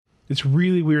It's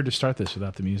really weird to start this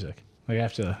without the music. Like I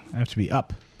have to be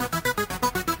up. All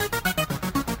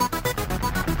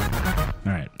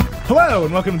right. Hello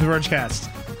and welcome to The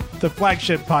Vergecast, the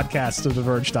flagship podcast of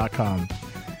TheVerge.com.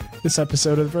 This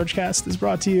episode of The Vergecast is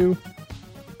brought to you,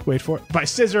 wait for it, by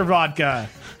Scissor Vodka.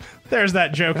 There's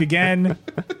that joke again.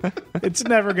 It's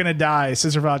never going to die.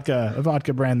 Scissor Vodka, a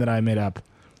vodka brand that I made up.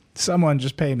 Someone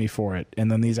just pay me for it, and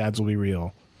then these ads will be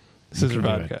real. Scissor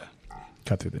Vodka.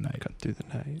 Cut through the night. Cut through the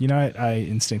night. You know, I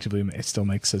instinctively still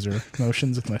make scissor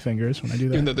motions with my fingers when I do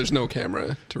that. Even though there's no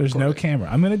camera to There's record no it. camera.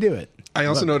 I'm going to do it. I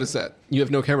also noticed that you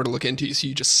have no camera to look into, so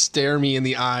you just stare me in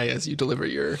the eye as you deliver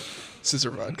your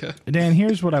Scissor Vodka. Dan,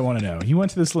 here's what I want to know. You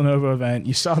went to this Lenovo event,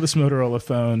 you saw this Motorola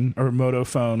phone, or Moto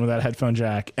phone without a headphone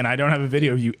jack, and I don't have a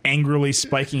video of you angrily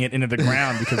spiking it into the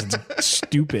ground because it's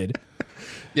stupid.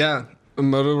 Yeah, a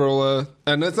Motorola,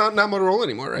 and it's not Motorola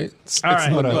anymore, right? It's All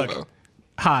right, Lenovo. look.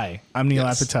 Hi, I'm Neil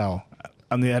Yes. Patel.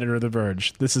 I'm the editor of The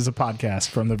Verge. This is a podcast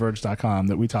from TheVerge.com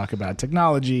that we talk about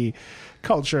technology,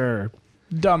 culture,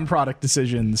 dumb product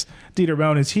decisions. Dieter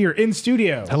Bohn is here in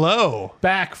studio. Hello.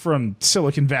 Back from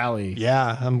Silicon Valley.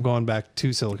 Yeah, I'm going back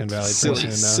to Silicon Valley.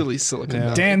 Silly Silicon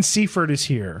Valley. Dan Seifert is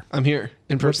here. I'm here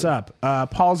in person. What's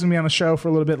up? Paul's going to be on the show for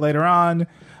a little bit later on.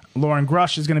 Lauren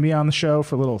Grush is going to be on the show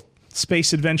for a little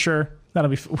space adventure. We're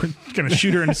going to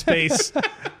shoot her into space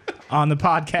on the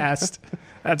podcast.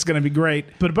 That's going to be great.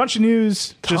 But a bunch of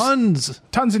news. Tons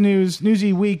of news.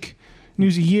 Newsy week.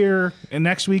 Newsy year. And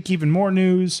next week, even more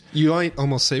news. You might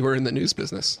almost say we're in the news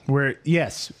business.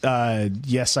 Yes, I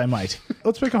might.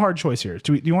 Let's make a hard choice here.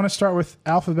 Do you want to start with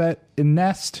Alphabet and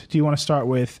Nest? Do you want to start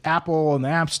with Apple and the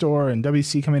App Store and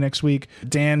WC coming next week?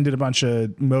 Dan did a bunch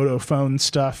of Moto phone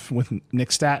stuff with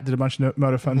Nick Stat. Did a bunch of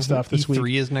Moto phone stuff this week.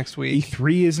 E3 is next week.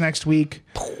 E3 is next week.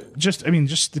 Just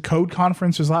the Code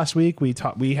Conference was last week. We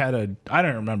had I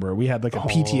don't remember. We had like a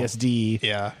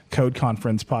PTSD Code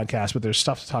Conference podcast, but there's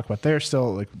stuff to talk about there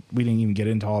still. Like we didn't even get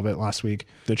into all of it last week.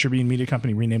 The Tribune Media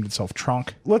Company renamed itself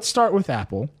Trunk. Let's start with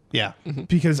Apple. Yeah.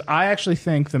 Because I actually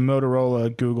think the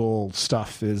Motorola Google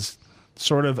stuff is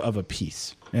sort of a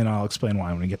piece. And I'll explain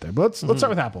why when we get there. But let's start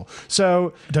with Apple.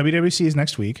 So WWDC is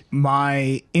next week.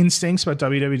 My instincts about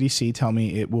WWDC tell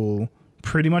me it will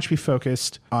pretty much be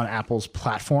focused on Apple's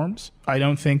platforms. I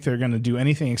don't think they're going to do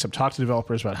anything except talk to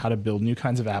developers about how to build new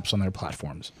kinds of apps on their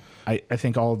platforms. I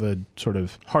think all the sort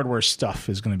of hardware stuff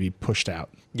is going to be pushed out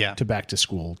to back to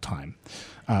school time,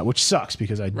 which sucks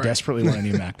because I desperately want a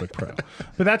new MacBook Pro.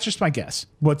 But that's just my guess.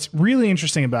 What's really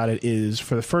interesting about it is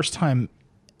for the first time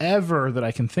ever that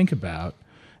I can think about,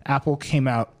 Apple came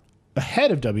out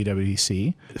ahead of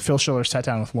WWDC. Phil Schiller sat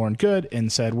down with Lauren Good and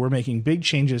said, we're making big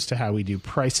changes to how we do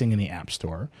pricing in the App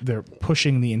Store. They're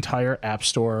pushing the entire App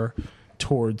Store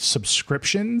towards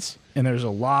subscriptions. And there's a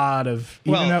lot of,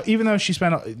 even though she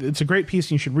spent, it's a great piece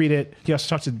and you should read it. He also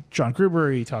talked to John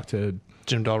Gruber. He talked to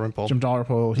Jim Dalrymple.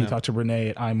 He talked to Renee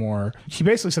at iMore. He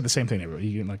basically said the same thing to everybody.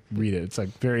 You can read it. It's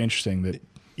very interesting that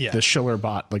the Schiller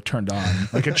bot turned on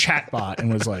like a chat bot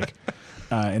and was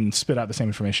and spit out the same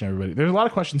information to everybody. There's a lot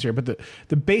of questions here, but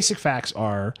the basic facts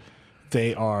are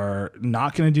they are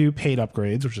not going to do paid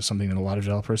upgrades, which is something that a lot of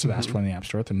developers have asked for in the App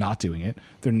Store. They're not doing it.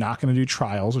 They're not going to do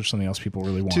trials, which is something else people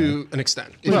really want. To an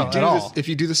extent. If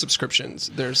you do the subscriptions,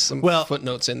 there's some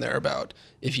footnotes in there about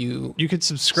if you could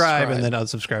subscribe and then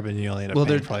unsubscribe and you only end up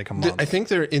paying for like a month. I think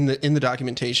they're in the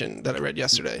documentation that I read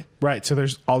yesterday. Right. So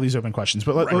there's all these open questions,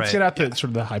 but let's get out the sort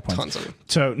of the high points. Tons of them.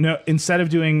 So no, instead of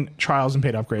doing trials and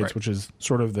paid upgrades, which is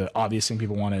sort of the obvious thing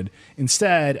people wanted,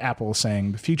 instead Apple is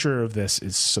saying the future of this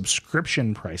is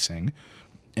subscription pricing.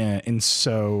 And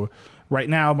so right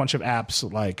now a bunch of apps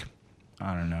like,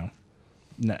 I don't know,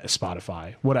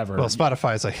 Spotify, whatever. Well,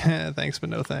 Spotify is like, thanks, but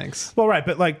no thanks. Well, right,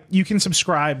 but you can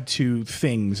subscribe to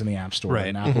things in the App Store,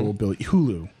 and Apple will build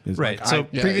Hulu. Is so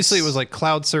previously it was like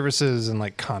cloud services and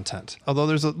like content. Although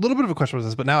there's a little bit of a question with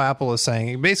this, but now Apple is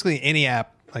saying basically any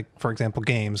app, like for example,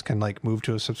 games, can move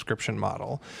to a subscription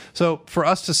model. So for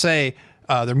us to say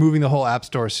they're moving the whole App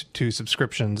Store to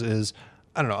subscriptions is,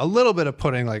 I don't know, a little bit of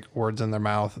putting words in their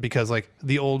mouth because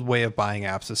the old way of buying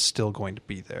apps is still going to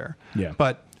be there. Yeah.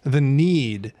 But the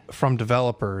need from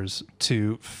developers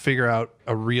to figure out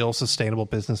a real sustainable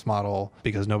business model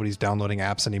because nobody's downloading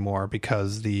apps anymore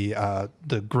because the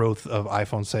growth of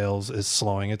iPhone sales is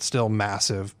slowing. It's still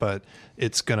massive, but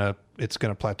it's gonna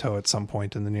plateau at some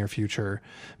point in the near future,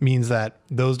 means that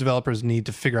those developers need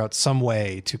to figure out some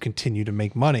way to continue to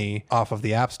make money off of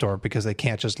the App Store because they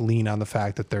can't just lean on the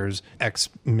fact that there's X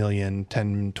million,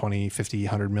 10, 20, 50,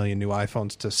 100 million new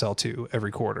iPhones to sell to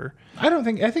every quarter. I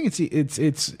think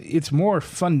it's more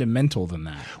fundamental than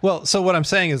that. Well, so what I'm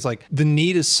saying is the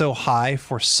need is so high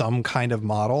for some kind of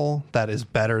model that is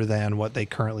better than what they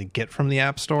currently get from the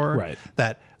App Store. Right.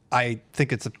 That I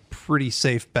think it's a pretty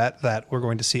safe bet that we're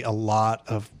going to see a lot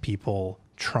of people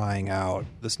trying out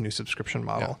this new subscription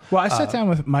model. Well, I sat down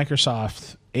with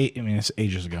Microsoft. It's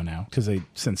ages ago now because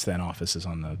since then Office is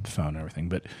on the phone and everything.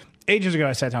 But ages ago,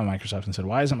 I sat down with Microsoft and said,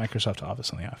 "Why isn't Microsoft Office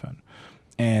on the iPhone?"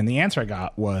 And the answer I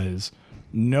got was,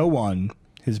 no one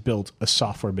has built a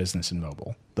software business in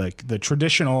mobile. Like the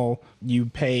traditional, you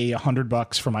pay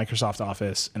 $100 for Microsoft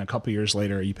Office, and a couple years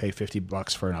later, you pay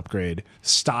 $50 for an upgrade.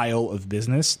 Style of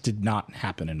business did not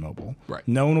happen in mobile. Right.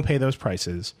 No one will pay those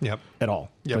prices. Yep. At all.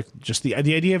 Yep. Like just the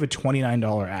idea of a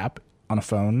 $29 app on a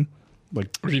phone,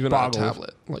 like Or even on a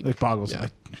tablet. Like boggles. Yeah.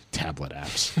 Like tablet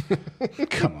apps.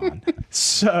 Come on.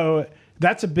 So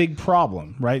that's a big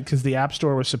problem, right? Because the App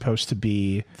Store was supposed to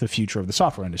be the future of the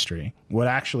software industry. What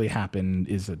actually happened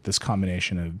is that this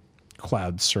combination of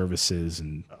cloud services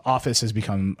and Office has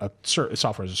become a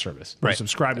software as a service. You Right.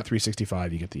 subscribe to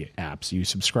 365, you get the apps. You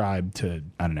subscribe to,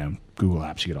 I don't know, Google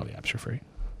Apps, you get all the apps for free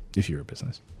if you're a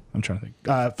business. I'm trying to think.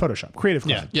 Photoshop, Creative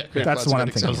Cloud. Yeah, Creative That's Cloud's the a one good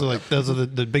I'm thinking. example. of. Those are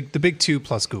the big two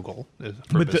plus Google for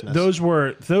But business. those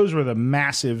were the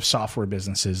massive software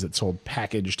businesses that sold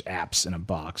packaged apps in a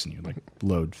box, and you like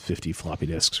load 50 floppy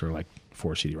disks or like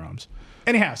 4 CD-ROMs.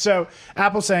 Anyhow, so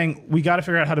Apple's saying we got to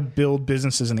figure out how to build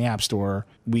businesses in the App Store.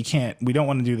 We don't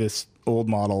want to do this old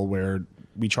model where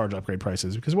we charge upgrade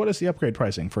prices, because what is the upgrade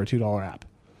pricing for a $2 app?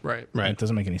 Right. It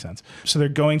doesn't make any sense. So they're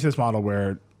going to this model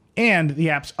where, and the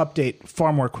apps update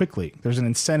far more quickly. There's an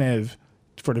incentive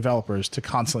for developers to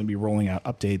constantly be rolling out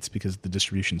updates because the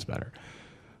distribution's better.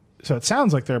 So it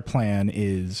sounds like their plan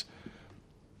is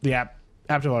the app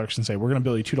developers can say, we're going to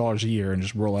bill you $2 a year and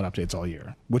just roll out updates all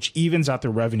year, which evens out the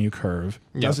revenue curve,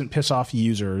 doesn't piss off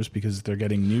users because they're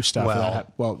getting new stuff.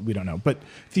 Well, we don't know. But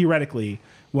theoretically,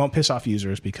 won't piss off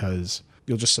users because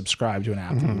you'll just subscribe to an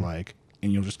app that you like,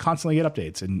 and you'll just constantly get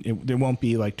updates. And there won't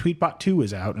be like Tweetbot 2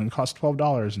 is out and it costs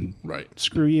 $12 and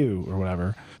screw you or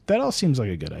whatever. That all seems like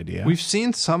a good idea. We've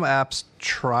seen some apps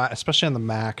try, especially on the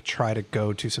Mac, try to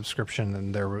go to subscription,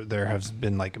 and there has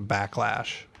been like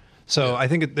backlash. So I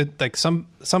think like some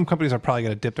companies are probably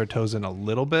going to dip their toes in a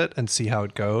little bit and see how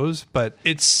it goes. But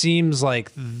it seems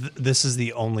like this is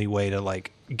the only way to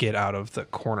like get out of the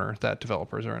corner that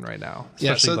developers are in right now,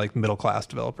 especially like middle class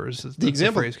developers. Is the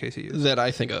example phrase Casey used. that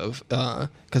I think of,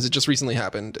 because it just recently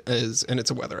happened, and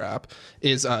it's a weather app,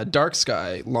 is Dark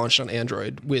Sky launched on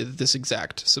Android with this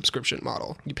exact subscription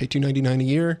model. You pay $2.99 a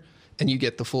year, and you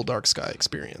get the full Dark Sky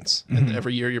experience. And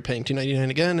every year you're paying $2.99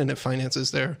 again, and it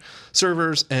finances their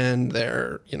servers and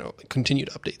their continued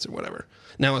updates or whatever.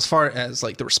 Now, as far as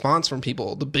like the response from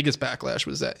people, the biggest backlash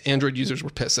was that Android users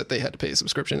were pissed that they had to pay a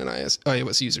subscription and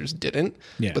iOS users didn't.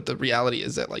 Yeah. But the reality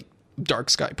is that like Dark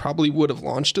Sky probably would have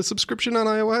launched a subscription on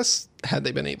iOS had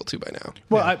they been able to by now.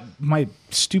 Well, my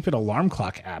stupid alarm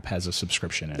clock app has a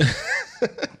subscription in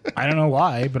it. I don't know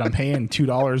why, but I'm paying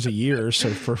 $2 a year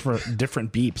for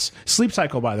different beeps. Sleep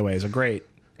Cycle, by the way, is a great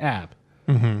app.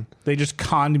 Mm-hmm. They just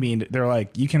conned me. They're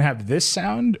like, you can have this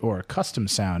sound or a custom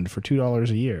sound for $2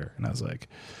 a year. And I was like,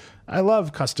 I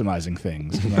love customizing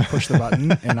things. And I push the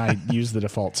button and I use the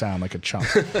default sound like a chump.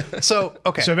 So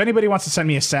okay. So if anybody wants to send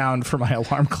me a sound for my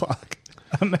alarm clock,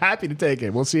 I'm happy to take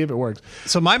it. We'll see if it works.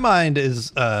 So my mind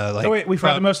is like. Oh wait, we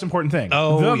forgot the most important thing.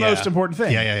 Most important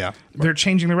thing. Yeah. They're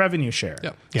changing the revenue share.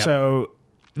 Yep. Yep. So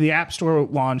the App Store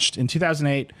launched in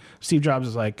 2008. Steve Jobs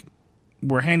is like,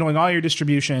 we're handling all your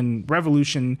distribution.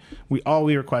 Revolution. All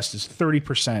we request is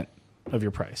 30% of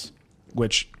your price,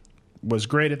 which was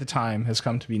great at the time, has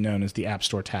come to be known as the App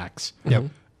Store tax. Yep.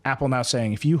 Apple now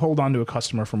saying, if you hold on to a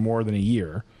customer for more than a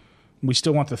year, we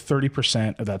still want the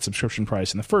 30% of that subscription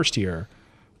price in the first year,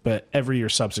 but every year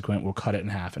subsequent, we'll cut it in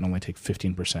half and only take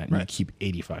 15%, and you keep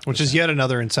 85%. Which is yet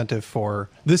another incentive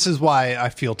for. This is why I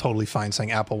feel totally fine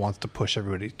saying Apple wants to push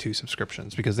everybody to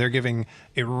subscriptions, because they're giving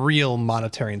a real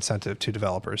monetary incentive to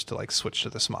developers to like switch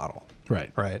to this model.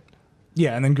 Right. Right.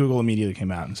 Yeah, and then Google immediately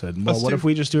came out and said, well, what if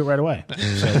we just do it right away?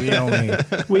 So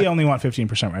we only want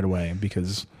 15% right away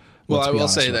because... Well, let's I be will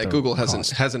honest say with that the Google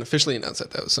cost. hasn't officially announced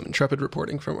that. That was some intrepid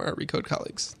reporting from our Recode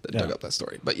colleagues that dug up that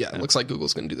story. But yeah, it looks like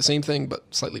Google's going to do the same thing, but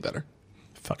slightly better.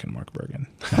 Fucking Mark Bergen.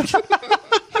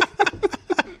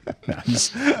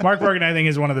 Mark Bergen, I think,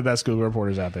 is one of the best Google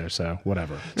reporters out there, so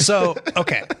whatever. So,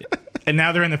 okay. And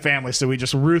now they're in the family, so we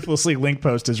just ruthlessly link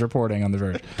post his reporting on The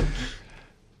Verge.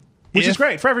 Which is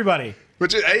great for everybody.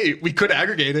 Which, hey, we could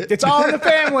aggregate it. It's all in the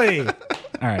family. All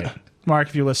right. Mark,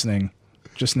 if you're listening,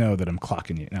 just know that I'm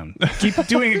clocking you. Keep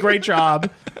doing a great job.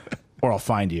 or I'll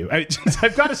find you.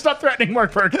 I've got to stop threatening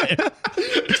Mark Bergman.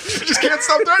 Just can't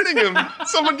stop threatening him.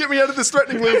 Someone get me out of this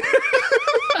threatening loop.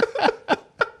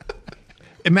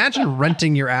 Imagine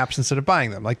renting your apps instead of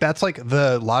buying them. Like that's like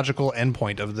the logical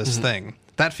endpoint of this thing.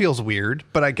 That feels weird,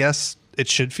 but I guess it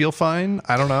should feel fine.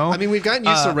 I don't know. I mean, we've gotten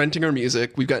used to renting our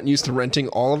music. We've gotten used to renting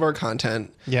all of our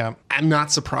content. Yeah. I'm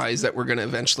not surprised that we're going to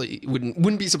eventually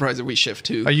wouldn't be surprised if we shift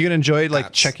to. Are you going to enjoy like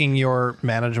apps. checking your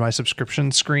manage my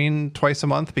subscription screen twice a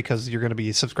month because you're going to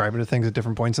be subscribing to things at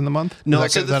different points in the month? No,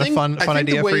 is so that, the is that thing, a fun I think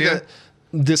idea the way for you? that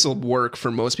this will work for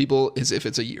most people is if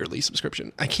it's a yearly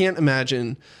subscription. I can't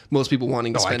imagine most people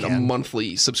wanting to spend a can.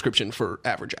 monthly subscription for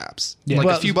average apps. Yeah. Like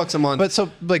Well, a few bucks a month.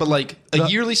 but like a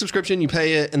yearly subscription, you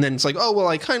pay it, and then it's like, oh well,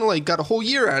 I kind of like got a whole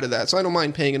year out of that, so I don't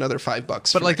mind paying another $5.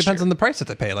 But like depends on the price that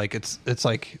they pay. Like it's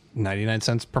like 99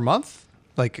 cents per month.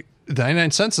 Like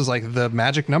 99 cents is like the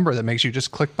magic number that makes you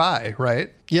just click buy,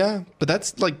 right? Yeah, but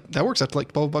that's like that works out to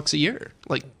like $12 a year.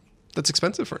 Like that's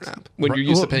expensive for an app when you're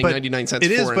used to paying But 99 cents.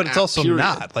 It is, for but an it's app, also period.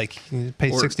 not. Like you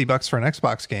pay $60 for an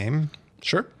Xbox game,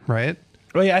 Sure. right?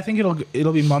 Well, yeah, I think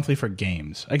it'll be monthly for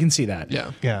games. I can see that.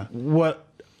 Yeah. Yeah.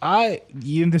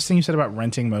 This thing you said about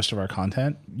renting most of our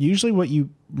content, usually what you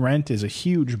rent is a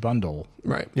huge bundle.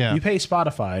 Right. Yeah. You pay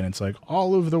Spotify and it's like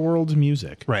all over the world's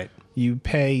music. Right. You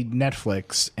pay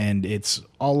Netflix and it's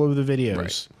all over the videos.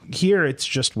 Right. Here it's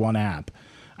just one app.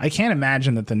 I can't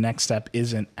imagine that the next step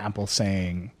isn't Apple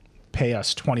saying pay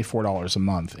us $24 a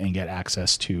month and get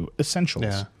access to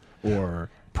essentials or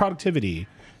productivity.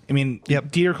 I mean,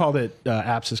 Dieter called it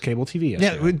apps as cable TV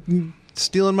yesterday. Yeah,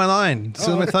 stealing my line,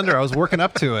 stealing my thunder. I was working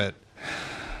up to it.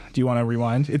 Do you want to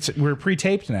rewind? We're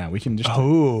pre-taped now. We can just.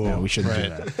 Oh, no, we shouldn't do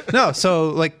right. that. No, so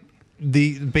like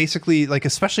basically like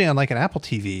especially on like an Apple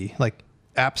TV, like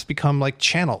apps become like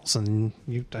channels, and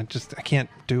I can't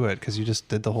do it because you just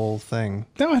did the whole thing.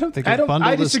 No, I don't. They I get don't. bundled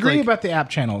I as, disagree like- about the app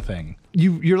channel thing.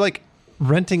 You're like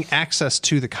renting access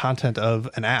to the content of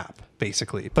an app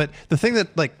basically. But the thing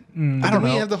that like I don't We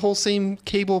know. have the whole same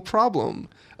cable problem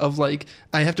of like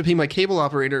I have to pay my cable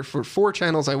operator for 4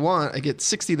 channels I want. I get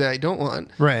 60 that I don't want.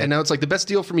 Right. And now it's like the best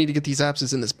deal for me to get these apps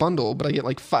is in this bundle, but I get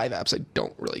like 5 apps I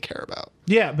don't really care about.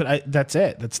 Yeah, but that's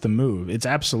it. That's the move. It's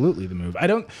absolutely the move.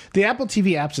 The Apple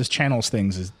TV apps as channels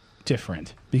things is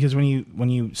different because when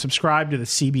you subscribe to the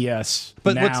CBS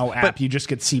app, you just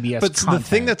get CBS. But content. the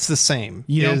thing that's the same,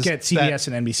 you don't is get that CBS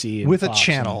and NBC and with Fox a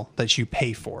channel that you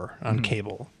pay for on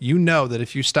cable. You know that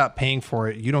if you stop paying for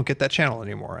it, you don't get that channel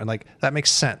anymore, and like that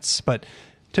makes sense. But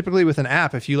typically with an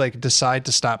app, if you like decide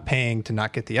to stop paying to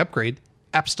not get the upgrade,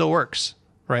 app still works,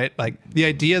 right? Like the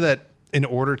idea that in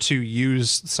order to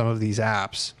use some of these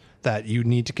apps that you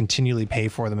need to continually pay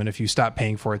for them, and if you stop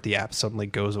paying for it, the app suddenly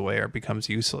goes away or becomes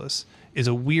useless, is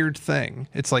a weird thing.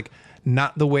 It's like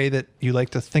not the way that you like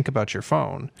to think about your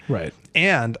phone. Right.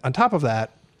 And on top of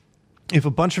that, if a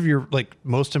bunch of your like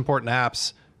most important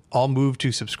apps all move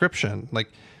to subscription, like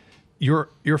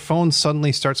your phone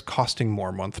suddenly starts costing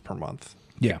more month per month.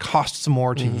 Yeah. It costs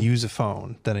more to use a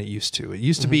phone than it used to. It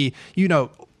used to be,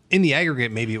 in the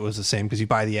aggregate, maybe it was the same because you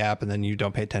buy the app and then you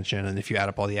don't pay attention. And if you add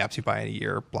up all the apps you buy in a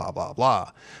year, blah, blah,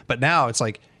 blah. But now it's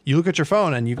like you look at your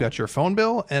phone and you've got your phone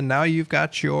bill and now you've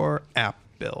got your app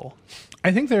bill.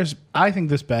 I think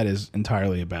this bet is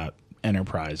entirely about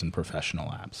enterprise and professional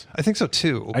apps. I think so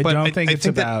too. I But don't think it's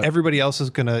that about- everybody else is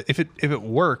gonna if it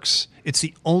works, it's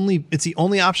the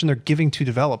only option they're giving to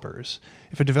developers.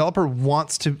 If a developer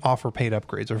wants to offer paid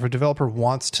upgrades, or if a developer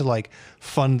wants to like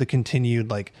fund the continued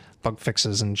like bug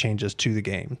fixes and changes to the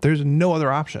game, there's no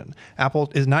other option.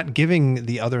 Apple is not giving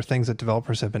the other things that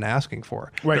developers have been asking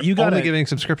for. Right, They're you gotta- only giving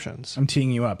subscriptions. I'm teeing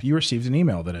you up. You received an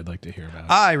email that I'd like to hear about.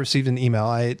 I received an email.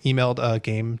 I emailed a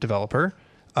game developer,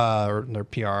 or their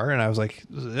PR, and I was like,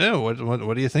 what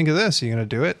do you think of this? Are you going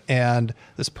to do it? And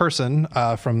this person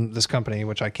from this company,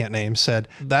 which I can't name, said,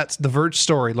 that's the Verge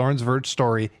story. Lauren's Verge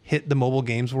story hit the mobile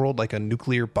games world like a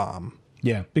nuclear bomb.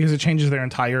 Yeah, because it changes their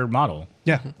entire model.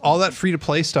 Yeah. All that free to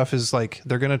play stuff is like,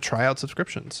 they're going to try out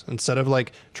subscriptions instead of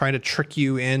like trying to trick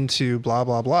you into blah,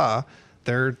 blah, blah.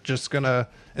 They're just going to,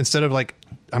 instead of like,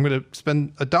 I'm going to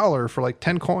spend $1 for like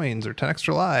 10 coins or 10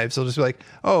 extra lives, they'll just be like,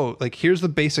 oh, like here's the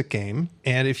basic game.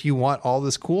 And if you want all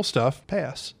this cool stuff, pay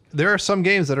us. There are some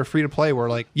games that are free to play where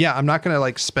like, yeah, I'm not going to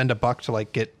like spend $1 to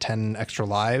like get 10 extra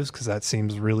lives because that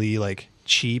seems really like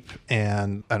cheap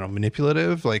and I don't know,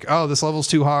 manipulative. Like, oh, this level's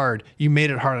too hard. You made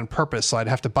it hard on purpose, so I'd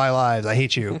have to buy lives. I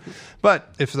hate you.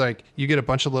 But if like you get a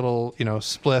bunch of little,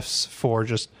 spliffs for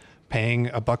just paying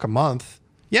 $1 a month,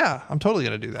 yeah, I'm totally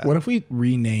going to do that. What if we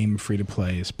rename free to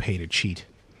play as pay to cheat?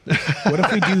 What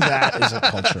if we do that as a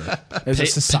culture, as a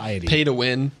society? Pay to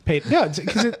win. Yeah,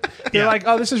 because they're like,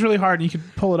 oh, this is really hard, and you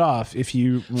could pull it off if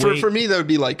you wait. For me, that would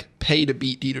be like pay to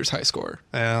beat Dieter's high score.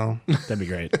 Well, That'd be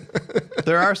great.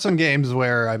 there are some games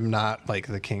where I'm not like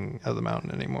the king of the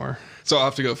mountain anymore. So I'll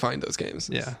have to go find those games.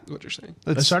 Yeah. Is what you're saying.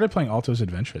 I started playing Alto's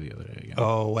Adventure the other day again.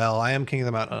 Oh, well, I am king of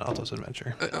the mountain on Alto's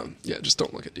Adventure. Yeah, just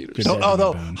don't look at Dieter's. Good. Oh,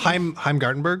 though, Boom. Heim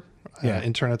Gartenberg, Yeah.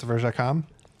 intern at theverge.com,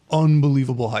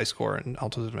 unbelievable high score in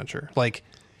Alto's Adventure. Like,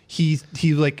 he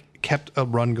like kept a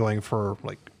run going for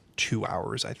like 2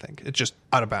 hours, I think. It's just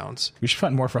out of bounds. We should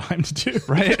find more for Heim to do.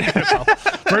 Right? Well,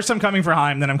 first I'm coming for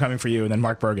Heim, then I'm coming for you, and then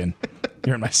Mark Bergen.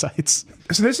 You're in my sights.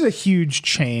 So this is a huge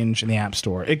change in the App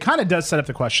Store. It kind of does set up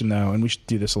the question, though, and we should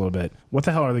do this a little bit. What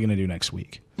the hell are they going to do next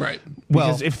week? Right.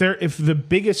 Because if the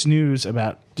biggest news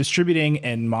about distributing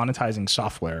and monetizing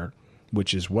software,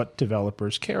 which is what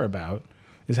developers care about,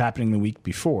 is happening the week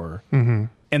before, and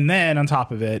then on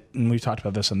top of it, and we've talked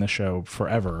about this on this show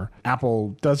forever, Apple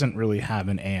doesn't really have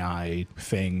an AI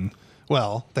thing.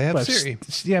 Well, they have But Siri.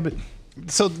 Yeah, but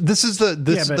So this is but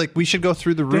like we should go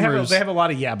through the they rumors. have a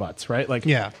lot of yeah buts, right? Like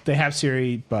Yeah. they have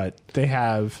Siri, but they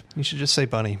have You should just say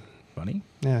bunny. Bunny.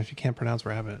 Yeah, if you can't pronounce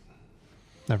rabbit.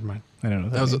 Never mind. I don't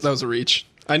know. What That was a reach.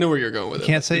 I know where you're going with it.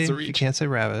 Can't say It's a you reach. can't say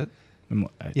rabbit.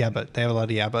 Yeah, but they have a lot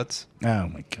of yeah buts. Oh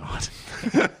my god.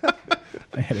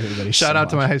 I hate everybody. Shout so out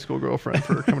to my much. high school girlfriend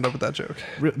for coming up with that joke.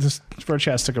 This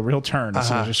Vergecast took a real turn as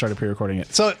soon as we started pre-recording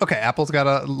it. So okay, Apple's got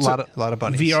a lot of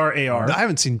bunnies. VR, AR. I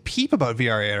haven't seen peep about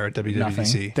VR AR at WWDC.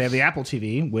 Nothing. They have the Apple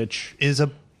TV, which Is a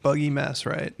buggy mess,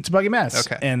 right? it's a buggy mess.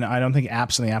 Okay. And I don't think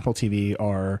apps on the Apple TV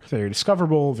are very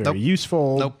discoverable, very Nope.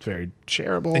 useful, Nope. very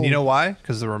shareable. And you know why?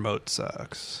 Because the remote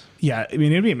sucks. Yeah, I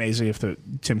mean, it'd be amazing if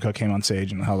Tim Cook came on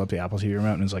stage and held up the Apple TV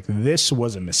remote and was like, "This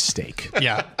was a mistake.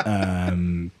 Yeah.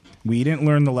 We didn't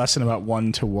learn the lesson about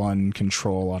one-to-one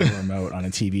control on a remote on a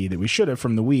TV that we should have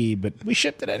from the Wii, but we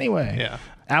shipped it anyway." Yeah.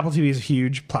 Apple TV is a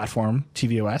huge platform,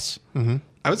 tvOS.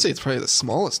 I would say it's probably the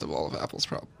smallest of all of Apple's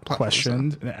platforms.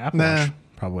 Questioned. Apple Nah. Watch,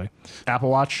 probably. Apple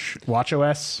Watch,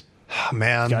 WatchOS. Oh,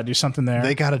 man. Got to do something there.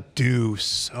 They got to do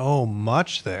so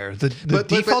much there. The But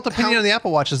default opinion how- on the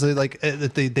Apple Watch is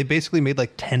they basically made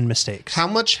like 10 mistakes. How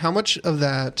much of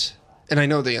that, and I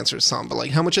know the answer is some, but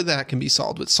like how much of that can be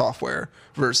solved with software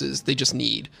versus they just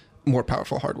need more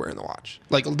powerful hardware in the watch?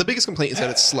 Like the biggest complaint is that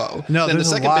it's slow. No, then the there's a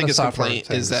second lot of biggest software complaint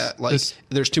things. is that like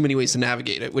there's too many ways to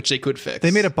navigate it, which they could fix.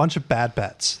 They made a bunch of bad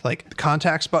bets. Like the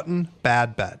contacts button,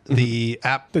 bad bet. The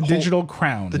app, the digital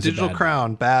crown. the is a digital bad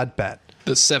crown, bad bet.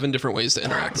 the 7 different ways to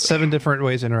interact with it. 7 different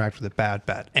ways to interact with a bad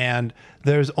bet. And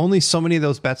there's only so many of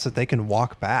those bets that they can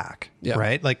walk back, Yeah.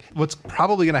 right? Like what's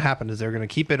probably going to happen is they're going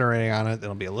to keep iterating on it.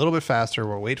 It'll be a little bit faster.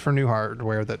 We'll wait for new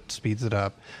hardware that speeds it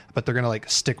up, but they're going to like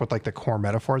stick with like the core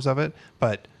metaphors of it.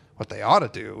 But what they ought to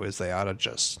do is they ought to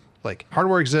just like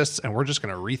hardware exists and we're just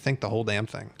going to rethink the whole damn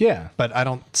thing. Yeah. But I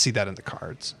don't see that in the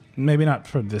cards. Maybe not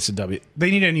for this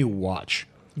They need a new watch.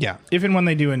 Yeah. If and when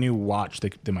they do a new watch,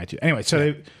 they might do. Anyway,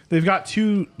 so they've got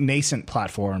 2 nascent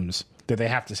platforms that they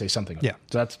have to say something about. Yeah.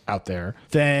 So that's out there.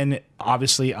 Then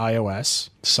obviously iOS,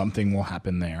 something will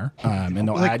happen there. And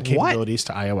they'll Like add what? capabilities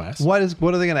to iOS. What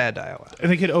are they going to add to iOS?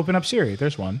 And they could open up Siri.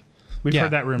 There's one. We've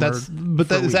heard that rumor.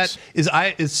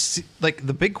 Is like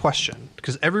the big question,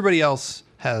 because everybody else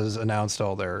has announced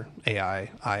all their AI,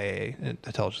 IA,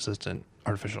 intelligent assistant,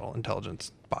 artificial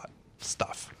intelligence bot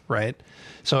stuff, right?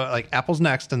 So like Apple's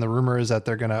next, and the rumor is that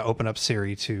they're going to open up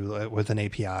Siri to with an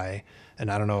API.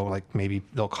 And I don't know, like maybe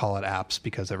they'll call it apps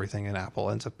because everything in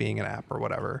Apple ends up being an app or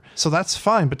whatever. So that's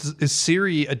fine. But is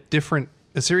Siri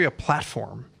a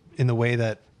platform in the way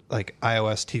that like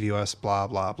iOS, tvOS, blah,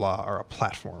 blah, blah are a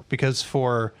platform? Because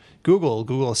for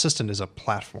Google Assistant is a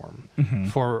platform.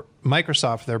 For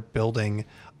Microsoft, they're building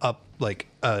up like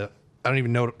I don't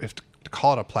even know if to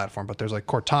call it a platform, but there's like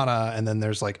Cortana, and then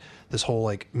there's like this whole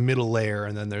like middle layer,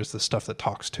 and then there's the stuff that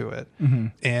talks to it.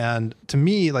 And to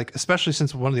me, like especially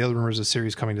since one of the other rumors is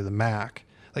Siri's coming to the Mac,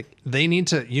 like they need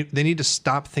to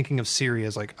stop thinking of Siri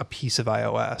as like a piece of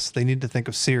iOS. They need to think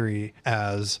of Siri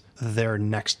as their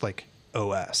next like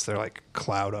OS. They're like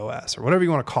cloud OS or whatever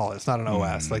you want to call it. It's not an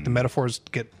OS. Like the metaphors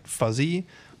get fuzzy,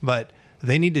 but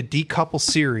they need to decouple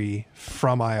Siri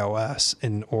from iOS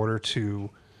in order to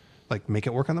like make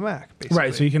it work on the Mac, basically.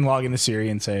 Right, so you can log into Siri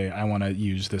and say, I want to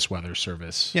use this weather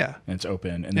service. Yeah. And it's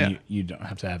open, and Yeah. then you don't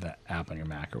have to have that app on your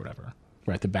Mac or whatever.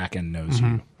 Right, the back end knows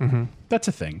you. That's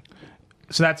a thing.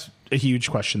 So that's a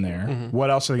huge question there. What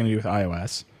else are they going to do with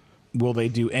iOS? Will they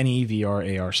do any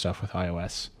VR, AR stuff with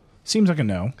iOS? Seems like a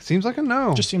no. Seems like a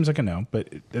no. Just seems like a no, but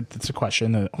it's a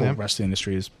question. The whole rest of the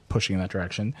industry is pushing in that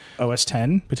direction. OS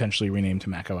 10 potentially renamed to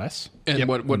Mac OS. And Yep.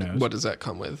 what does that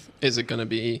come with? Is it going to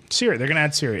be Siri, they're going to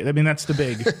add Siri. I mean, that's the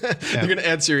big. they're going to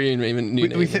add Siri and name a new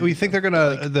name? we think they're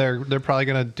gonna they're probably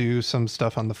gonna do some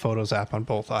stuff on the Photos app on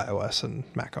both iOS and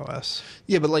Mac OS.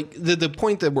 Yeah, but like the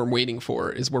point that we're waiting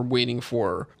for is we're waiting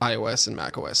for iOS and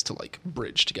Mac OS to like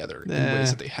bridge together in ways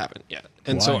that they haven't yet.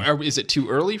 And Why? so is it too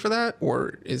early for that,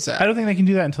 or is that I don't think they can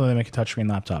do that until they make a touchscreen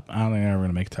laptop. I don't think they're ever going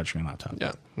to make a touchscreen laptop.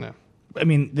 Yeah. No. I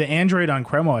mean, the Android on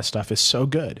Chrome OS stuff is so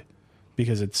good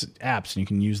because it's apps and you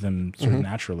can use them sort of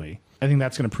naturally. I think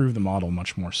that's going to prove the model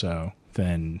much more so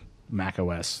than Mac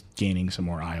OS gaining some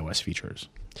more iOS features.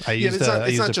 I Yeah, used it's a, not- I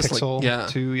it's used not a just like- Pixel yeah.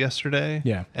 2 yesterday.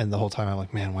 Yeah. And the whole time I'm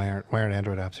like, man, why aren't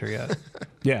Android apps here yet?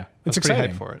 Yeah, it's Pretty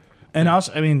exciting hyped for it. And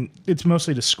also, I mean, it's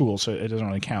mostly to school, so it doesn't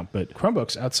really count. But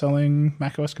Chromebooks outselling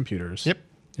Mac OS computers. Yep.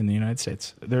 In the United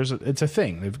States, it's a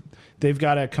thing. They've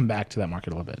got to come back to that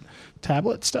market a little bit.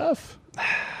 Tablet stuff.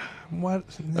 What?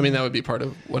 I mean, that would be part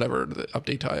of whatever the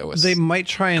update to iOS. They might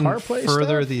try and CarPlay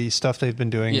further stuff? the stuff they've been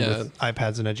doing Yeah. with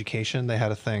iPads in education. They had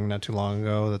a thing not too long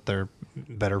ago that they're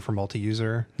better for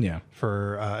multi-user. Yeah.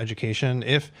 For education,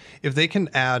 if they can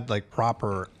add like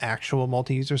proper actual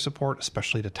multi-user support,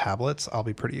 especially to tablets, I'll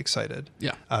be pretty excited.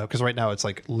 Yeah. Because right now it's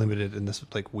like limited in this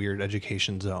like weird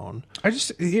education zone.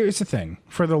 Here's the thing.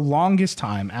 For the longest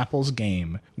time, Apple's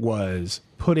game was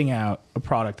putting out a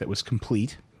product that was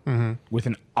complete with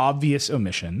an obvious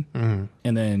omission,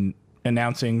 and then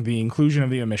announcing the inclusion of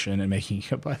the omission and making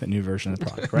you buy the new version of the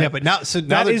product. Right? Yeah, but now that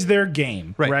they're- is their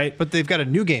game, right? But they've got a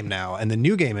new game now, and the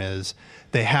new game is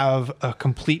they have a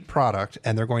complete product,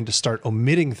 and they're going to start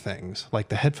omitting things like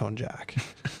the headphone jack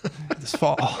this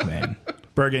fall. Man,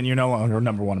 Bergen, you're no longer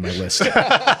number one on my list.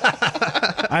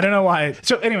 I don't know why.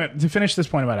 So anyway, to finish this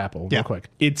point about Apple real quick,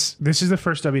 this is the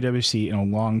first WWC in a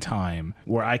long time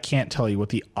where I can't tell you what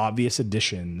the obvious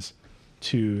additions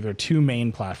to their two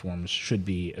main platforms should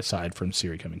be aside from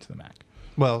Siri coming to the Mac.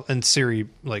 Well, and Siri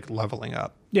like leveling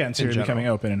up. Yeah, and Siri general. becoming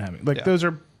open and having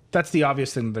Yeah. that's the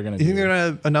obvious thing that they're going to You do. think they're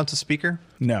going to announce a speaker?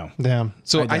 No. Damn.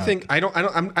 So I don't.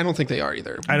 I don't think they are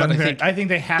either. I don't But think I think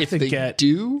they have if to they get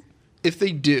do, if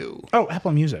they do, Oh,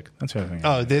 Apple Music. That's the other thing.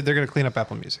 Oh, they're going to clean up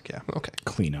Apple Music. Yeah. okay,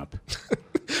 Clean up.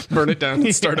 burn it down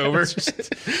and start Yeah, over. it's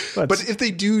just- But if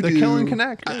they do, They're killing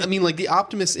Connect. I mean, like the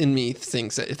optimist in me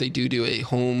thinks that if they do a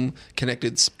home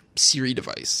connected Siri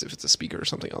device, if it's a speaker or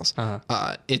something else,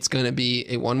 it's going to be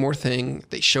a one more thing.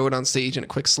 They show it on stage in a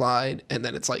quick slide, and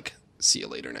then it's like, see you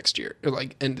later next year, or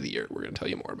like end of the year, we're going to tell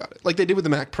you more about it, like they did with the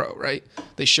Mac Pro, right?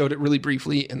 They showed it really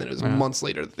briefly, and then it was months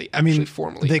later that they actually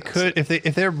formally. they announced could it.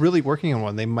 if they're really working on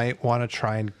one, they might want to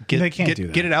try and They can't do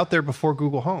that. get it out there before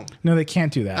Google Home. No, they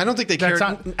can't do that. I don't think they care.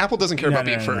 That's not- Apple doesn't care No, about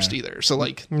no, being no, first no. either. So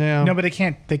like, Yeah. No, but they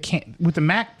can't with the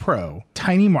Mac Pro,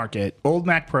 tiny market. Old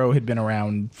Mac Pro had been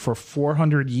around for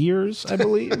 400 years, I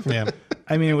believe. Yeah.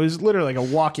 I mean, it was literally like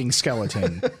a walking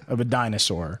skeleton of a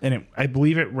dinosaur, and I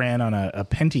believe it ran on a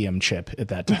Pentium chip at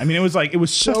that time. I mean, it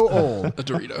was so old, a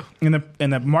Dorito.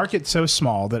 and the market so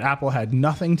small that Apple had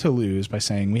nothing to lose by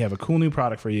saying, "We have a cool new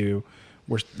product for you.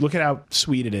 Look at how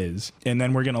sweet it is," and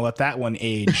then we're going to let that one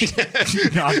age. Not We're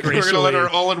going to let gracefully. our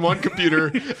all-in-one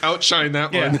computer outshine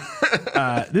that one.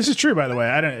 This is true, by the way.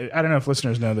 I don't know if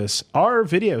listeners know this. Our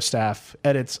video staff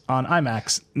edits on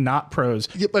iMacs, not Pros.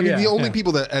 Yep, I mean, the only yeah.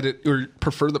 people that edit or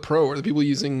prefer the Pro are the people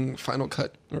using Final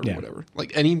Cut or Yeah. whatever.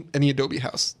 Like any Adobe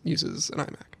house uses an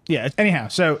iMac. Yeah. Anyhow,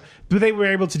 but they were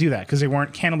able to do that because they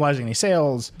weren't cannibalizing any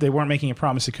sales. They weren't making a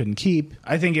promise they couldn't keep.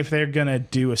 I think if they're gonna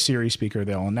do a Siri speaker,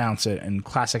 they'll announce it in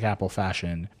classic Apple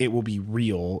fashion. It will be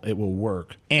real. It will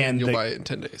work. And You'll buy it in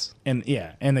 10 days. And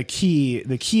the key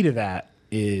to that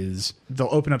is they'll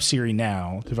open up Siri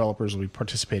now. Developers will be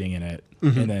participating in it,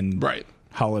 and then Right.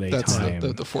 holiday That's time.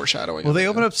 the foreshadowing. Will of they it.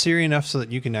 open up Siri enough so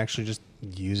that you can actually just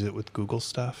use it with Google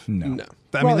stuff? No.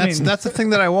 I Well, mean, I mean- that's the thing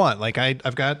that I want. Like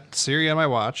I've got Siri on my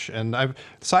watch, and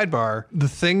sidebar. The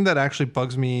thing that actually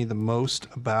bugs me the most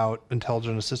about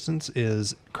intelligent assistants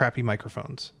is crappy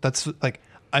microphones. That's like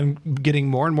I'm getting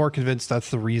more and more convinced that's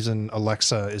the reason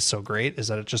Alexa is so great. Is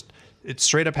that it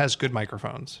straight up has good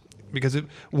microphones because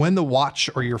when the watch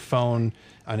or your phone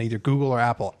on either Google or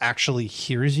Apple actually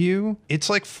hears you, it's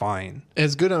like fine. It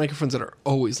has good microphones that are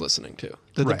always listening to.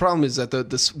 The Right. problem is that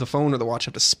the phone or the watch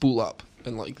have to spool up,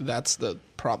 and like that's the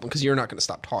problem because you're not going to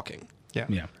stop talking. Yeah.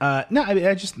 Yeah. No, I mean,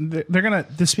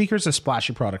 the speaker's a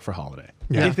splashy product for holiday.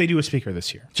 Yeah. If they do a speaker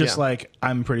this year. Just Yeah. like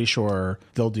I'm pretty sure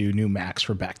they'll do new Macs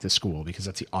for back to school because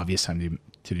that's the obvious time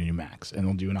to do new Macs. And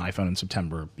they'll do an iPhone in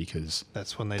September because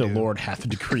That's when they the do. Lord hath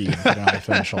decreed that an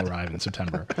iPhone shall arrive in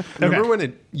September. Remember Okay. when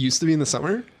it used to be in the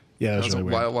summer? Yeah, That was really a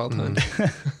weird. wild time.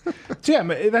 So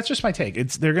yeah, that's just my take.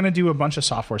 They're going to do a bunch of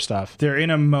software stuff. They're in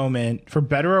a moment, for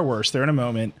better or worse. They're in a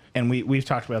moment, and we've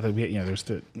talked about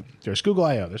that. There's Google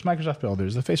I/O, there's Microsoft Build,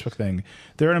 there's the Facebook thing.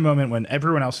 They're in a moment when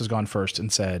everyone else has gone first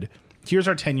and said, "Here's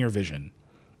our 10-year vision."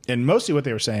 And mostly what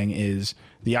they were saying is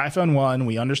the iPhone 1,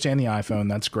 we understand the iPhone.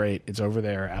 That's great. It's over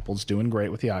there. Apple's doing great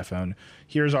with the iPhone.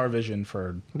 Here's our vision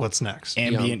for What's next?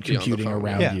 ambient Beyond the computing phone.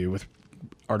 around Yeah. you with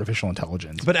artificial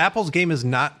intelligence. But Apple's game is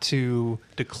not to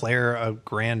declare a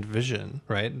grand vision,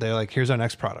 right? They're like, here's our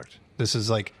next product. This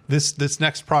is like this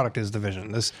next product is the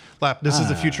vision. This is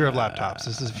the future of laptops.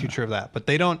 This is the future of that. But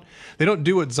they don't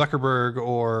do what Zuckerberg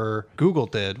or Google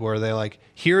did, where they like,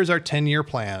 here's our 10-year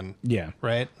plan. Yeah.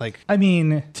 Right? Like, I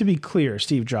mean, to be clear,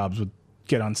 Steve Jobs would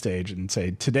get on stage and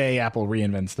say, "Today, Apple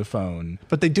reinvents the phone.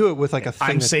 but they do it with like a thing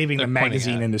I'm that saving the they're pointing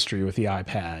magazine at. industry with the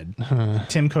iPad."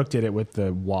 Tim Cook did it with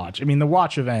the watch. I mean, the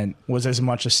watch event was as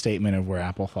much a statement of where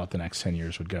Apple thought the next 10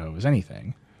 years would go as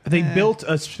anything. They built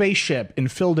a spaceship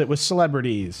and filled it with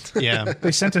celebrities. Yeah.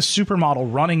 They sent a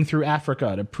supermodel running through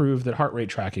Africa to prove that heart rate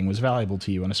tracking was valuable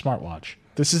to you on a smartwatch.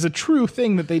 This is a true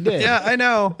thing that they did. Yeah, I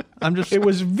know. I'm just It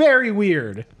was very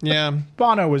weird. yeah.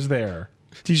 Bono was there.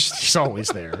 He's always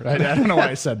there. I don't know why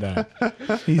I said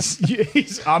that.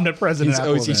 He's omnipresent. He's in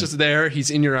always Apple he's just there.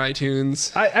 He's in your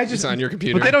iTunes. I just he's on your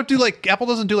computer. But they don't do like Apple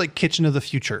doesn't do like Kitchen of the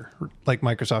Future like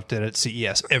Microsoft did at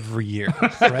CES every year,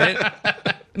 right?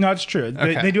 No, it's true.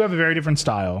 They do have a very different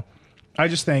style. I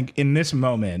just think in this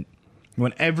moment,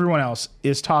 when everyone else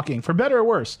is talking, for better or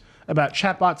worse, about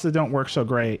chatbots that don't work so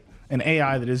great and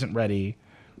AI that isn't ready,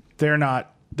 they're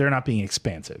not being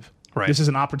expansive. Right. This is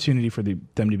an opportunity for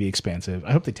them to be expansive.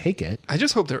 I hope they take it. I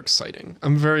just hope they're exciting.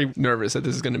 I'm very nervous that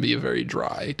this is going to be a very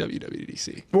dry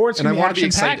WWDC. Or it's and going to be wanna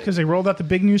action-packed because they rolled out the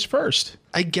big news first.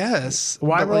 I guess.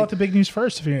 Why but, roll like, out the big news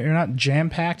first if you're not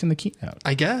jam-packed in the keynote?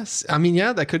 I guess. I mean,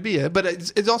 yeah, that could be it. But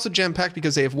it's also jam-packed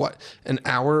because they have, an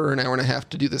hour or an hour and a half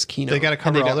to do this keynote. They gotta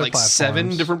cover and they all got their like 7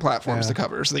 platforms. different platforms to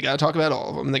cover. So they got to talk about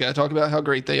all of them. They got to talk about how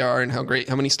great they are and how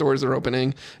many stores they're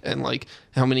opening and like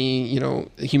how many,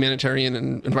 humanitarian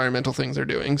and environmental things they're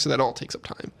doing. So that all takes up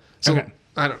time. So Okay.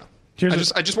 I don't know.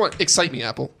 Here's I just want excite me,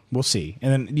 Apple. We'll see.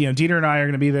 And then, Dieter and I are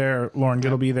going to be there. Lauren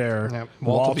Good will be there. Yep.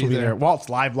 Walt will be there. Walt's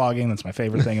live blogging. That's my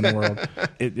favorite thing in the world.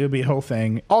 It'll be a whole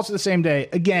thing. Also the same day,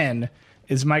 again,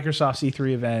 is Microsoft's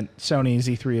E3 event, Sony's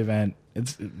E3 event.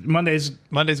 It's Monday's.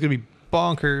 Monday's gonna be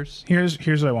bonkers.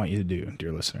 Here's what I want you to do,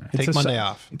 dear listener. Take Monday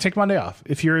off. Take Monday off.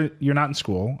 If you're not in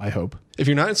school, I hope. If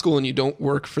you're not in school and you don't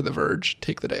work for The Verge,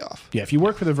 take the day off. Yeah, if you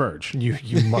work for The Verge,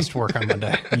 You must work on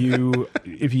Monday. you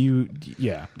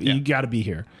got to be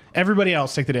here. Everybody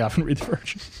else, take the day off and read The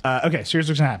Verge. Okay, so here's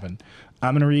what's going to happen.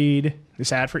 I'm going to read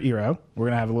this ad for Eero. We're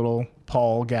going to have a little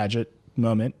Paul Gadget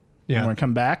moment. Yeah. And we're going to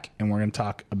come back and we're going to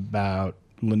talk about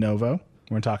Lenovo. We're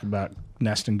going to talk about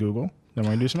Nest and Google. Then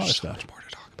we're going to do some other stuff. More to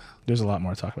talk about. There's a lot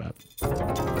more to talk about.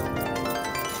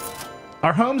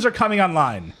 Our homes are coming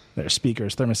online. There's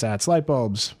speakers, thermostats, light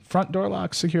bulbs, front door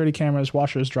locks, security cameras,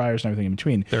 washers, dryers, and everything in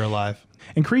between. They're alive.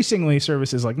 Increasingly,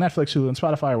 services like Netflix, Hulu, and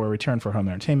Spotify are where we turn for home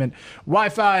entertainment.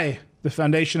 Wi-Fi, the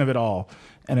foundation of it all.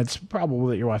 And it's probable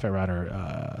that your Wi-Fi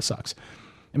router sucks.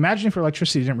 Imagine if your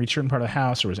electricity didn't reach a certain part of the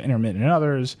house or was intermittent in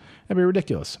others. That'd be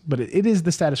ridiculous. But it is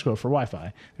the status quo for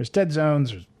Wi-Fi. There's dead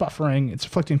zones, there's buffering. It's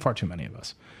afflicting far too many of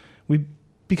us. We've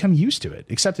become used to it.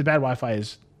 Accepted bad Wi-Fi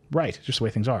is right, just the way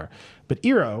things are. But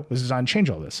Eero was designed to change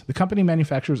all this. The company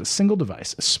manufactures a single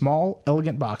device, a small,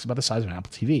 elegant box about the size of an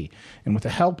Apple TV. And with the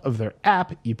help of their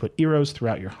app, you put Eeros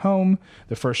throughout your home.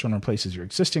 The first one replaces your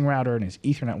existing router and is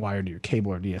Ethernet wired to your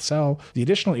cable or DSL. The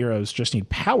additional Eeros just need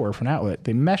power from an outlet.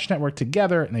 They mesh network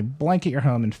together and they blanket your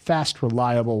home in fast,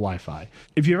 reliable Wi-Fi.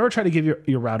 If you've ever tried to give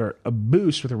your router a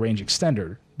boost with a range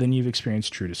extender, then you've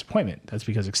experienced true disappointment. That's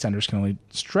because extenders can only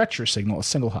stretch your signal a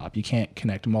single hop. You can't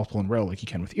connect multiple in a row like you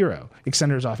can with Eero.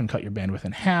 Extenders often cut your bandwidth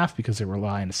in half because they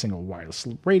rely on a single wireless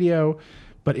radio.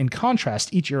 But in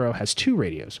contrast, each Eero has 2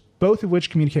 radios, both of which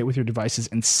communicate with your devices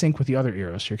and sync with the other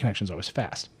Eeros, so your connection is always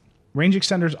fast. Range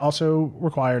extenders also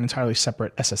require an entirely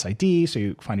separate SSID, so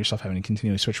you find yourself having to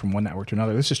continually switch from one network to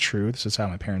another. This is true. This is how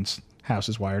my parents' house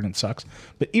is wired, and it sucks.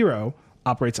 But Eero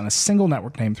operates on a single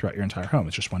network name throughout your entire home.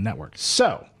 It's just one network.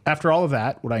 So, after all of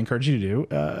that, what I encourage you to do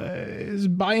is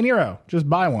buy an Eero. Just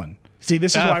buy one. See,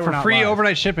 this is why we're For not free live.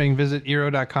 overnight shipping, visit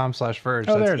eero.com/verge.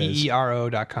 Oh, That's there it is.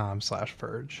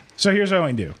 EERO.com/verge. So here's what I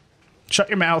want you to do. Shut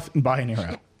your mouth and buy an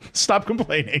Eero. Stop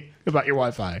complaining about your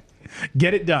Wi-Fi.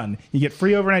 Get it done. You get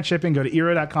free overnight shipping. Go to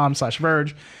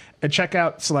eero.com/verge. At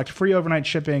checkout, select free overnight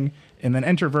shipping, and then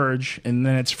enter Verge, and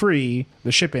then it's free,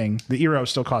 the shipping. The Eero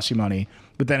still costs you money,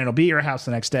 but then it'll be at your house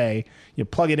the next day. You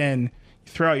plug it in, you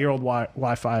throw out your old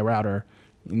Wi-Fi router,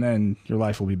 and then your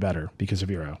life will be better because of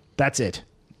Eero. That's it.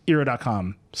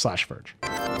 Eero.com/Verge.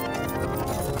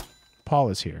 Paul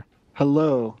is here.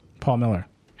 Hello. Paul Miller.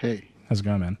 Hey. How's it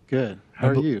going, man? Good. How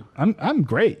are you? I'm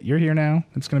great. You're here now.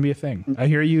 It's going to be a thing. I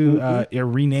hear you're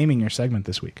renaming your segment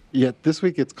this week. Yeah, this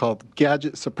week it's called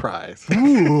Gadget Surprise.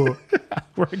 Ooh.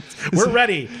 we're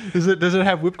ready. Does it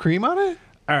have whipped cream on it?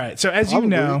 All right. So as you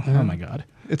know, oh my God.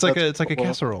 It's like a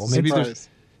casserole. Maybe surprise.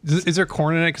 is there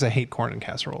corn in it? Because I hate corn in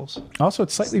casseroles. Also,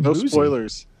 it's slightly No boozy.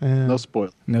 spoilers. No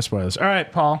spoilers. No spoilers. All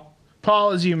right, Paul.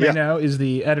 Paul, as you may know, is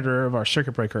the editor of our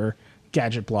Circuit Breaker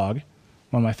gadget blog.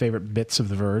 One of my favorite bits of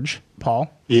The Verge.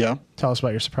 Paul, Yeah. tell us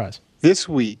about your surprise. This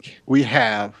week we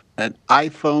have an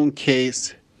iPhone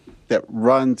case that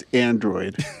runs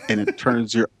Android and it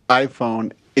turns your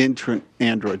iPhone into an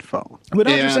Android phone. But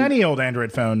not just And any old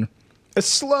Android phone. A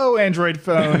slow Android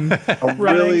phone a running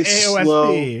really AOSP.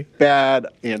 slow, bad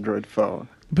Android phone.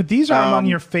 But these are among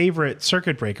your favorite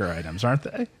Circuit Breaker items, aren't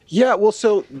they? Yeah, well,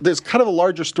 so there's kind of a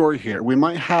larger story here. We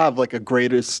might have like a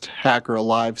greatest hacker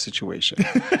alive situation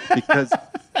because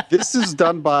this is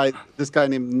done by this guy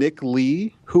named Nick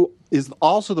Lee, who is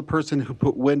also the person who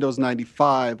put Windows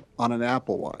 95 on an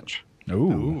Apple Watch.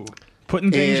 Ooh. Putting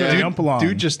things where they don't belong.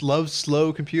 Dude just loves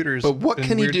slow computers. But what and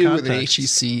can he weird do with an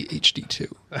contexts. HEC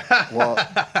HD2? Well,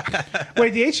 Wait,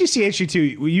 the HTC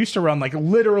HD2 we used to run like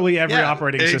literally every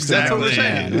operating system. That's what known we're to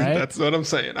saying. man, right? That's what I'm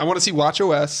saying. I want to see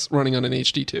WatchOS running on an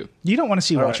HD2. You don't want to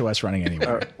see WatchOS running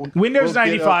anywhere. right. Windows We'll get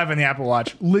 95 on the Apple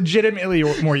Watch, legitimately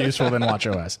more useful than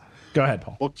WatchOS. Go ahead,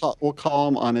 Paul. we'll call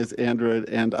him on his Android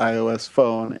and iOS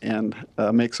phone and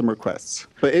make some requests.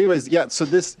 But anyways, yeah. So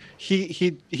this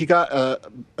he got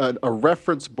a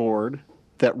reference board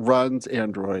that runs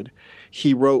Android.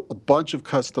 He wrote a bunch of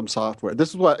custom software. This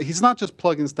is what he's not just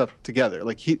plugging stuff together.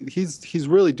 Like he's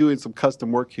really doing some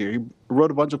custom work here. He wrote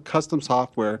a bunch of custom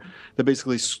software that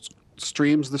basically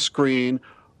streams the screen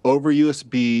over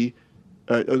USB,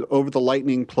 over the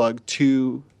Lightning plug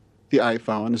to the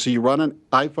iPhone. And so you run an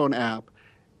iPhone app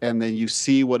and then you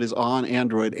see what is on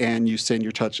Android and you send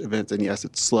your touch events. And yes,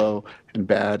 it's slow and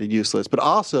bad and useless, but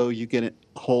also you get a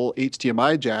whole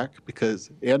HDMI jack because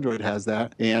Android has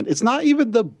that. And it's not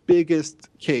even the biggest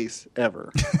case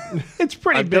ever. It's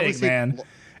pretty I've never big, seen- man.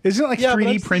 Isn't it like Yeah, but 3D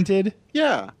I've seen- printed?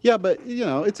 Yeah, but you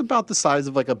know, it's about the size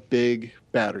of like a big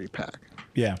battery pack.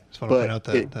 Yeah. Just want to point But out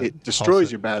that it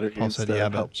destroys your battery Paul said, instead yeah,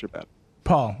 of but- helps your battery.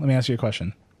 Paul, let me ask you a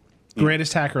question.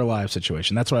 Greatest hacker alive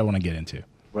situation. That's what I want to get into.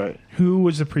 Right. Who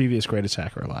was the previous greatest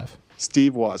hacker alive?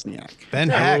 Steve Wozniak. Ben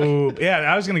Heck. Oh, yeah,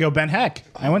 I was going to go Ben Heck.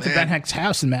 I went to Ben Heck's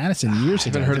house in Madison years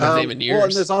ago. haven't heard of that name in Well, and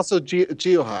years. there's also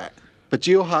GeoHot. But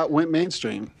GeoHot went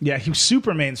mainstream. Yeah, he was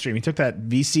super mainstream. He took that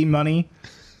VC money.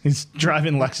 He's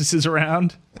driving Lexuses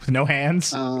around with no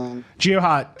hands.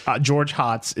 GeoHot, George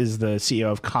Hotz is the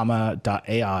CEO of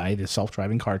Comma.ai, the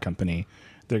self-driving car company.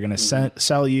 They're going to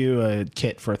sell you a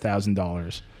kit for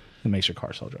 $1,000 that makes your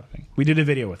car self-driving. We did a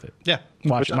video with it. Yeah.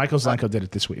 Watch it. Michael Zelenko did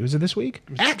it this week. Was it this week?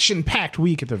 Action-packed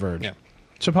week at The Verge. Yeah.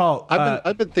 So, Paul,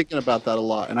 I've been thinking about that a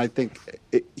lot, and I think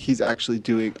he's actually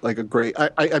doing like a great.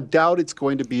 I doubt it's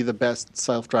going to be the best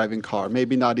self-driving car,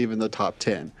 maybe not even the top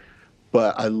 10,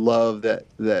 but I love that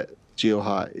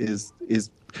GeoHot is it's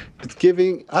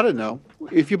giving. I don't know.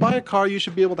 If you buy a car, you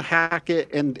should be able to hack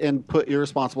it and put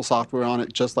irresponsible software on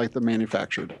it, just like the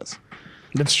manufacturer does.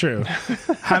 that's true.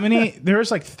 How many?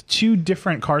 There's like 2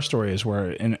 different car stories where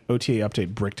an OTA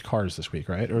update bricked cars this week,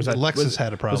 right? Or was that Lexus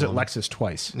had a Was it problem. Lexus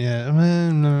twice? Yeah.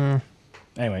 No.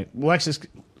 Anyway, Lexus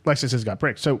has got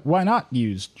bricked. So why not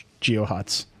use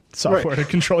GeoHot's software to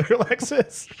control your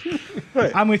Lexus?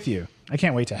 Right. I'm with you. I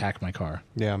can't wait to hack my car.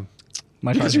 Yeah.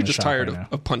 My Because car's you're in the just shop tired right now.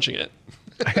 of punching it.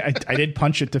 I did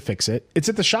punch it to fix it. It's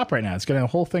at the shop right now. It's getting a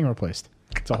whole thing replaced.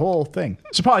 It's a whole thing.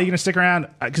 So, Paul, are you going to stick around?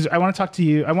 Because I want to talk to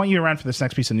you. I want you around for this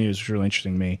next piece of news, which is really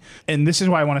interesting to me. And this is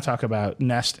why I want to talk about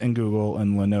Nest and Google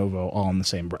and Lenovo all in the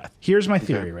same breath. Here's my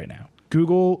theory right now.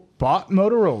 Google bought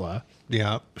Motorola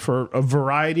Yeah. for a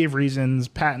variety of reasons,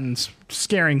 patents,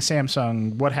 scaring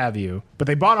Samsung, what have you. But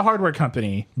they bought a hardware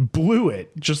company, blew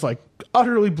it, just like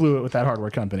utterly blew it with that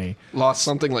hardware company. Lost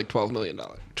something like $12 billion.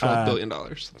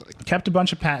 Something like that. Kept a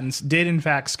bunch of patents, did in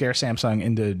fact scare Samsung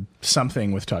into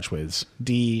something with TouchWiz,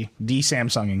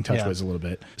 de-Samsunging TouchWiz a little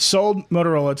bit. Sold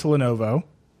Motorola to Lenovo.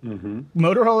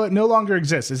 Motorola no longer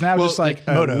exists. It's now Well, just like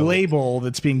a Moto. label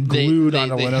that's being They glued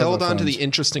onto Lenovo held on to phones. the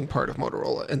interesting part of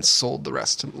Motorola and sold the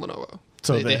rest to Lenovo.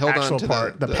 So they the held on actual to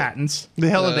part, the patents. They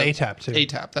held on to ATAP too.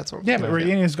 ATAP, that's what. Yeah, but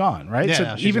Radiani is gone, right? Yeah,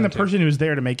 so she's even the gone too. person who was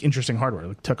there to make interesting hardware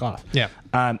like, took off. Yeah.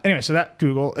 Anyway, so that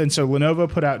Google. And so Lenovo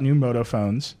put out new Moto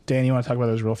phones. Dan, you want to talk about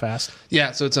those real fast?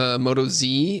 Yeah, so it's a Moto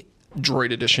Z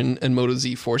Droid Edition and Moto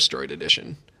Z Force Droid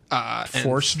Edition. And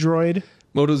Force Droid?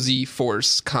 Moto Z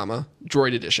Force,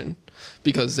 Droid Edition,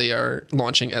 because they are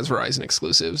launching as Verizon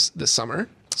exclusives this summer.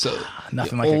 So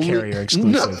Nothing like a carrier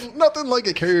exclusive. Nothing like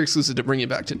a carrier exclusive to bring you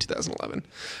back to 2011.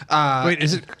 Wait,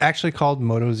 is it actually called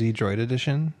Moto Z Droid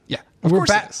Edition? Yeah, of course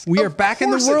it is. We are Of back in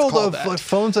the course it's world called of that. like,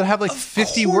 phones that have like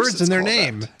 50 Of course words it's in their called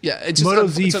name. that. Yeah, it's just Moto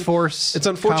Z Force, It's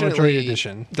unfortunately Droid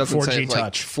Edition. Doesn't 4G say like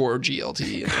touch. 4G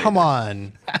LTE. Come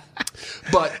on.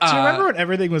 But Do you remember when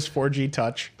everything was 4G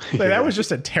touch? Like, that was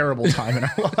just a terrible time in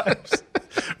our lives.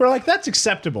 We're like, that's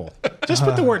acceptable. Just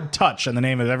put the word touch on the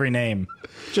name of every name.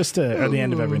 Just or the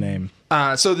end of every name.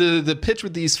 So the pitch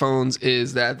with these phones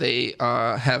is that they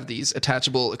have these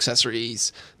attachable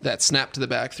accessories that snap to the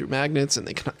back through magnets, and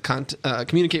they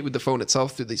communicate with the phone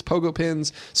itself through these pogo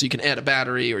pins. So you can add a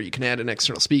battery, or you can add an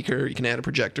external speaker, you can add a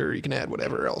projector, you can add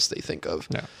whatever else they think of.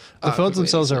 Yeah. The phones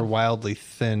themselves are wildly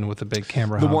thin with a big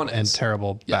camera The hump one and is.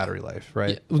 terrible battery life,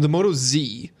 right? Yeah. The Moto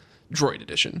Z Droid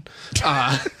Edition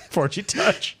 4G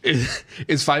touch.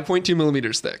 is 5.2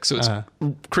 millimeters thick, so it's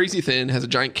crazy thin, has a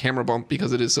giant camera bump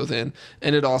because it is so thin,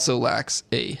 and it also lacks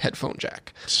a headphone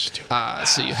jack.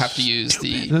 So you have to use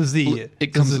Does the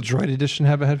Droid Edition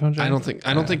have a headphone jack? I don't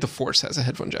think the Force has a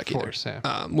headphone jack either. Force,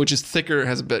 yeah. Which is thicker,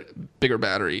 has a bit bigger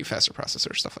battery, faster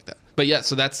processor, stuff like that. But yeah,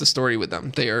 so that's the story with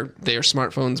them. They are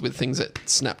smartphones with things that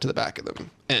snap to the back of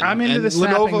them. And, I'm into the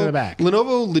snapping to the back.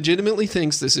 Lenovo legitimately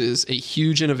thinks this is a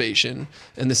huge innovation,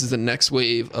 and this is the next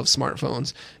wave of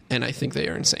smartphones, and I think they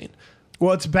are insane.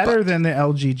 Well, it's better than the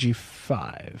LG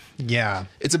G5. Yeah.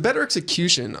 It's a better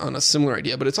execution on a similar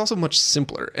idea, but it's also much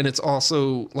simpler. And it's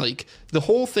also like the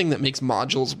whole thing that makes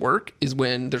modules work is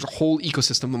when there's a whole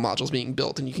ecosystem of modules being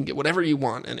built, and you can get whatever you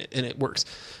want, and it works.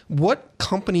 What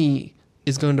company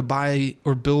is going to buy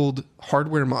or build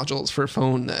hardware modules for a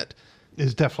phone that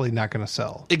Is definitely not going to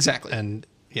sell. exactly And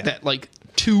yeah. that like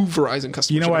two Verizon customers?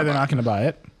 You know are why gonna they're buy? not going to buy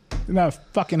it? They don't have a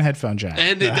fucking headphone jack.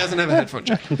 And it doesn't have a headphone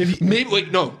jack. Maybe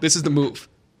wait, no. This is the move.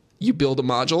 You build a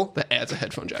module that adds a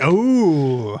headphone jack.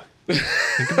 Ooh.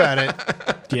 Think about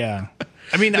it. Yeah.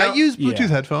 I mean, I use Bluetooth Yeah.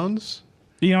 headphones,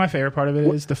 You know, my favorite part of it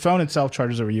is the phone itself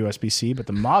charges over USB-C, but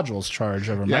the modules charge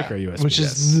over micro USB. which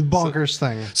is the bonkers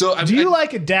thing. So Do you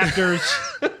like adapters?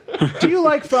 Do you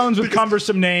like phones with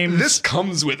cumbersome names? this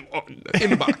comes with one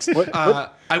in the box.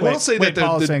 I will say wait, that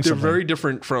Paul is saying they're something. very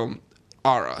different from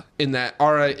Aura in that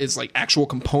Aura is like actual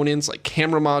components like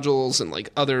camera modules and like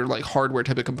other like hardware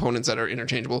type of components that are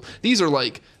interchangeable. These are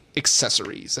like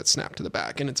accessories that snap to the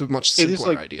back, and it's a much It is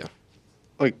simpler like- idea.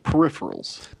 Like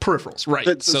peripherals. Peripherals, right?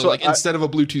 But- so so like I- instead of a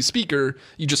Bluetooth speaker,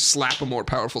 you just slap a more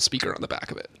powerful speaker on the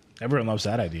back of it. Everyone loves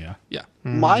that idea. Yeah.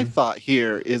 My thought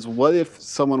here is, what if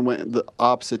someone went the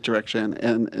opposite direction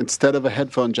and instead of a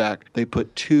headphone jack, they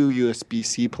put two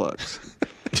USB-C plugs?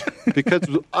 Because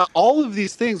all of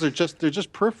these things are just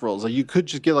peripherals. Like, you could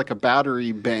just get like a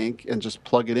battery bank and just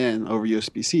plug it in over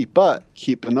USB-C, but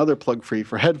keep another plug free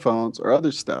for headphones or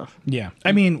other stuff. Yeah.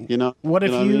 I mean, You know- what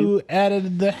if you know what I you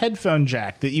added the headphone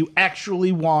jack that you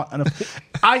actually want?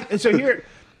 So here,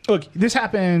 look, this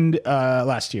happened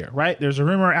last year, right? There's a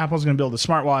rumor Apple's going to build a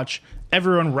smartwatch.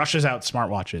 Everyone rushes out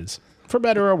smartwatches, for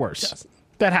better or worse.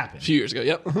 That happened. A few years ago,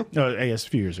 yep. No, I guess a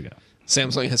few years ago.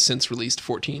 Samsung has since released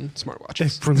 14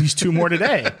 smartwatches. They've released 2 more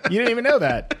today. You didn't even know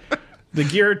that. The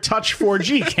Gear Touch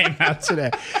 4G came out today.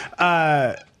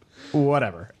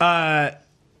 Whatever.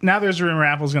 Now there's a rumor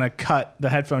Apple's going to cut the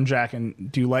headphone jack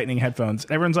and do Lightning headphones.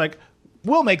 Everyone's like,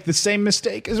 we'll make the same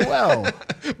mistake as well.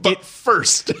 But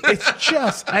first, It's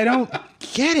just, I don't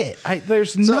get it.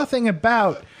 There's nothing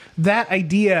about that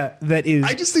idea that is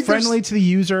I just think friendly to the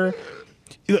user.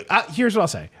 Look, here's what I'll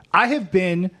say. I have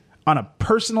been on a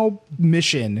personal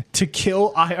mission to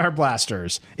kill IR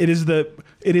blasters. It is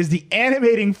the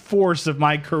animating force of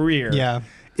my career. Yeah.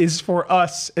 Is for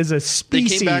us as a they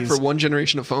species came back for one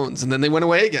generation of phones, and then they went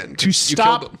away again. to You killed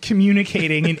stop them.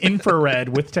 communicating in infrared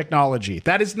with technology.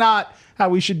 That is not how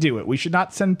we should do it. We should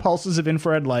not send pulses of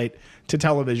infrared light to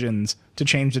televisions to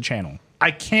change the channel.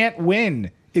 I can't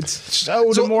win. It's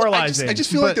so demoralizing. I just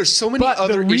feel like there's so many but the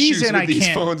other issues reason with I these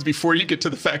can't- phones before you get to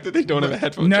the fact that they don't have a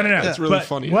headphone No, jack. no, no. That's really but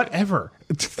funny. Whatever.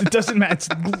 It doesn't matter. It's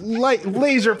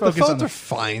laser The focus on phones the are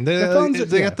fine. They phones are-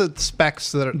 they yeah. got the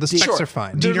specs that are the specs Sure. are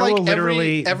fine. They're Dieter like will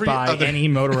literally every buy other- any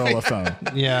Motorola phone.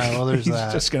 Yeah, well, there's He's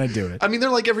that. just going to do it. I mean, they're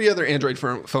like every other Android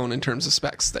phone in terms of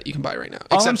specs that you can buy right now.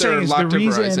 All Except I'm saying they're is the locked to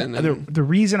reason Verizon. And, the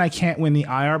reason I can't win the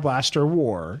IR Blaster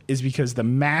war is because the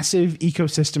massive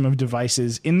ecosystem of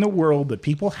devices in the world that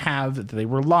people have that they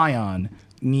rely on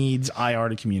needs IR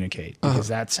to communicate because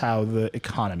that's how the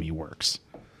economy works.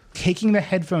 Taking the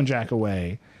headphone jack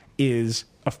away is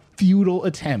a futile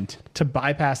attempt to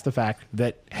bypass the fact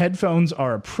that headphones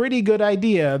are a pretty good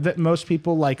idea that most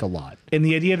people like a lot. And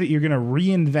the idea that you're going to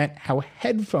reinvent how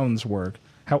headphones work,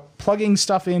 how plugging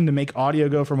stuff in to make audio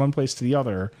go from one place to the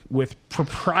other with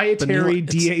proprietary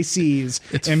DACs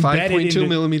It's embedded 5.2 into...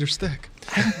 millimeters thick.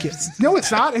 No,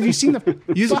 it's not. Have you seen the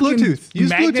Use fucking Bluetooth. Use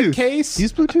magnet Bluetooth. case?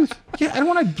 Use Bluetooth. Yeah, I don't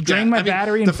want to drain Yeah, my I mean,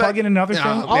 battery and the plug in another thing.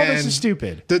 Oh, All this man. is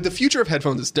stupid. The future of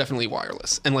headphones is definitely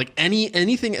wireless, and like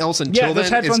anything else until Yeah, those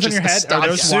then, headphones it's on just your head, are a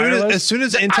those stopgap. wireless? As soon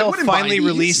as I Intel wouldn't buy finally these.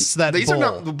 releases that These bowl,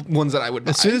 are not the ones that I would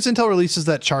buy. as soon as Intel releases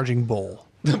that charging bowl,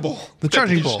 the bowl, the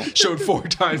charging bowl, showed 4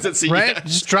 times at CES. right?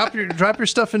 Just drop your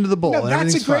stuff into the bowl. No, and that's a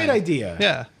everything's great fine. idea.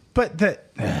 Yeah. But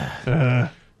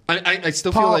that... I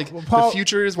still Paul- feel like Paul- the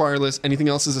future is wireless. Anything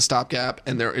else is a stopgap,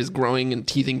 and there is growing and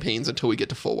teething pains until we get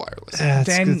to full wireless.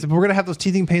 Dan- We're gonna have those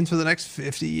teething pains for the next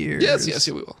 50 years. Yes,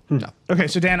 we will. Yeah. Okay,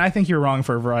 so Dan, I think you're wrong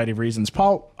for a variety of reasons.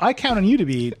 Paul, I count on you to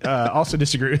be also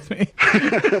disagree with me.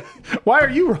 Why are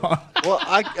you wrong? Well,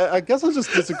 I guess I'll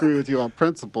just disagree with you on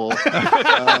principle.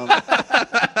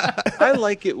 I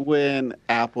like it when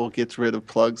Apple gets rid of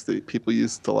plugs that people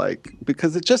used to like,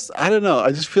 because it just, I don't know,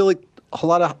 I just feel like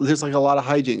there's like a lot of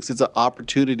hijinks. It's an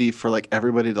opportunity for like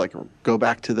everybody to like go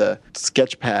back to the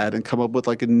sketchpad and come up with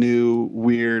like a new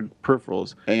weird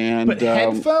peripherals. And But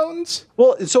headphones?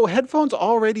 well, so headphones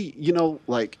already,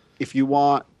 like if you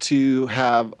want to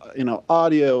have,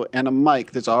 audio and a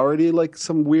mic, there's already like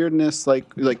some weirdness.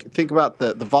 Like think about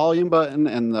the volume button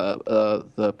and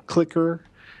the clicker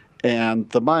and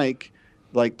the mic.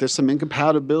 Like there's some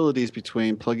incompatibilities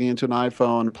between plugging into an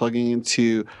iPhone, plugging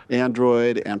into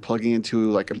Android, and plugging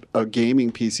into like a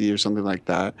gaming PC or something like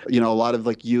that. A lot of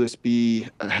like USB,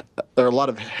 or a lot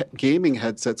of gaming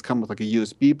headsets come with like a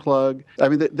USB plug. I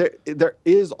mean, there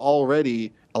is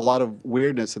already a lot of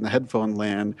weirdness in the headphone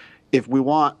land. If we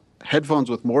want headphones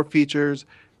with more features,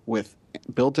 with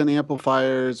built-in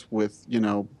amplifiers, with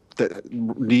that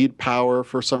need power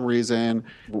for some reason,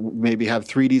 maybe have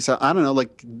 3D sound, I don't know,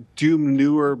 like do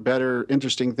newer, better,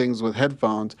 interesting things with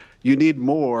headphones, you need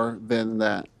more than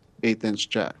that 1/8-inch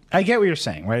jack. I get what you're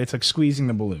saying, right? It's like squeezing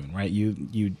the balloon, right? You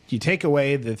take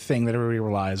away the thing that everybody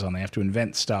relies on. They have to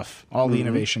invent stuff. All the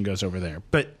innovation goes over there.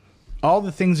 But all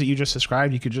the things that you just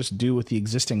described, you could just do with the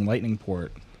existing Lightning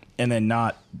port and then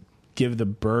not give the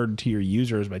bird to your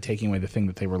users by taking away the thing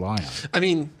that they rely on. I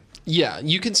mean, yeah,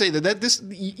 you can say that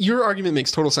your argument makes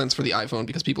total sense for the iPhone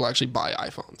because people actually buy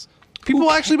iPhones.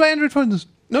 People actually buy Android phones.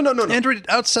 No. Android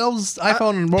outsells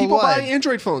iPhone worldwide. People buy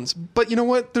Android phones, but you know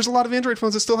what? There's a lot of Android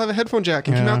phones that still have a headphone jack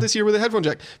and came out this year with a headphone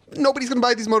jack. Nobody's going to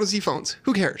buy these Moto Z phones.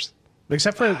 Who cares?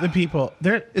 Except for the people. It's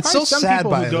probably so some sad,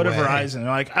 people by who go the to way. Verizon and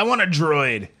they're like, I want a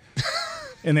Droid.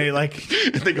 And they like...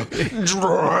 They go,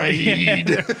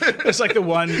 droid. It's like the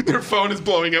one... Their phone is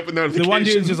blowing up with notifications. The one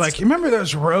dude's just like, you remember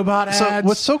those robot ads? So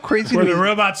what's so crazy where to the me-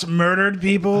 robots murdered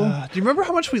people? Do you remember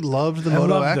how much we loved the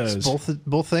Moto loved X? those.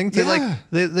 Both things. They Yeah.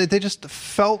 they just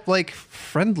felt like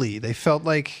friendly. They felt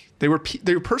like They were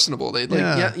personable. They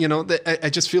I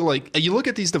just feel like you look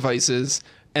at these devices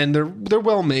and they're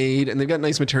well made and they've got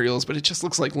nice materials, but it just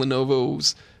looks like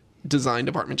Lenovo's design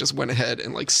department just went ahead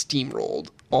and like steamrolled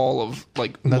all of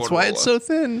like that's why Motorola. it's so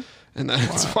thin. And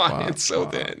that's why it's so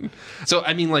thin. So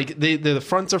I mean, like the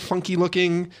fronts are funky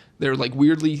looking. They're like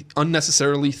weirdly,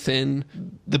 unnecessarily thin.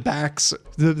 The backs.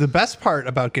 The best part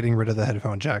about getting rid of the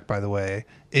headphone jack, by the way,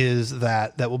 is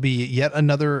that will be yet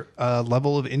another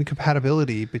level of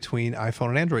incompatibility between iPhone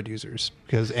and Android users,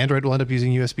 because Android will end up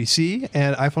using USB-C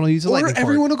and iPhone will use a Or Lightning port.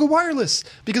 everyone will go wireless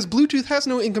because Bluetooth has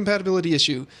no incompatibility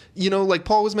issue. Like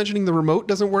Paul was mentioning, the remote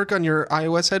doesn't work on your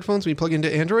iOS headphones when you plug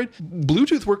into Android.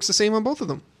 Bluetooth works the same on both of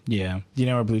them. Yeah. You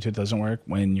know where Bluetooth doesn't work?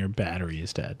 When your battery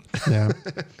is dead. Yeah.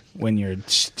 When your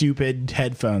stupid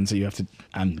headphones that you have to...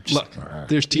 Look,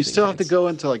 there's You teething still have to pains. go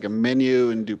into like a menu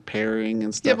and do pairing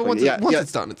and stuff. Yeah, but once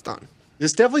it's done, it's done.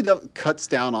 This definitely cuts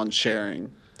down on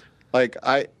sharing. Like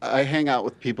I hang out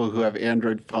with people who have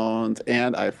Android phones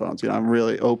and iPhones. I'm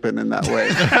really open in that way.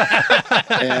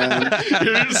 And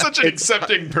You're such an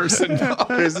accepting person.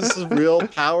 there's this real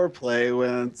power play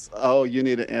when it's, oh, you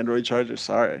need an Android charger.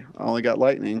 Sorry, I only got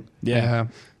Lightning. Yeah.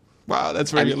 Wow,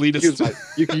 that's I very mean,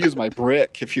 elitist. you can use my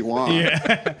brick if you want.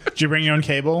 Yeah. Did you bring your own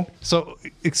cable? So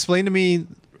explain to me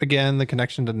again the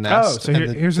connection to Nest. Oh, so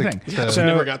here's the thing. So-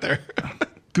 Never got there.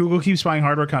 Google keeps buying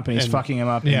hardware companies, fucking them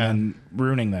up, yeah. and then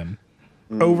ruining them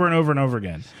over and over and over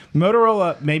again.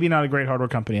 Motorola, maybe not a great hardware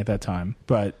company at that time,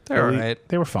 but They're at least right.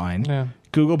 they were fine. Yeah.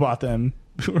 Google bought them.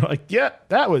 We were like, yeah,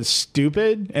 that was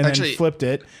stupid, and Actually- then flipped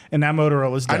it, and now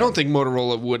Motorola's dead. I don't think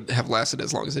Motorola would have lasted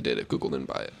as long as it did if Google didn't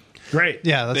buy it. Great.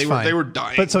 Yeah, that's They were- fine. they were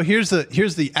dying. But so here's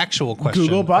the actual question.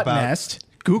 Google bought about- Nest.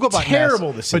 Google bought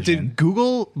Terrible Nest, but decision. did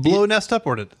Google blow Nest up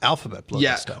or did Alphabet blow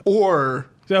Yeah. Nest up? Or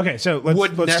Okay, so let's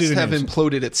would do Nest the have news.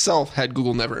 imploded itself had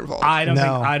Google never involved? I don't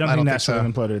think Nest so. would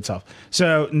have imploded itself.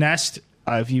 So Nest,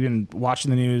 if you've been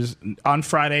watching the news, on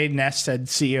Friday, Nest said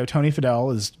CEO Tony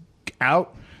Fadell is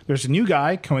out. There's a new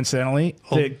guy, coincidentally,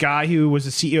 the guy who was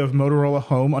the CEO of Motorola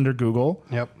Home under Google,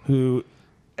 who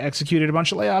executed a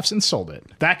bunch of layoffs and sold it.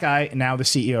 That guy, now the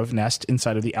CEO of Nest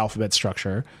inside of the Alphabet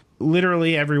structure.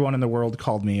 Literally everyone in the world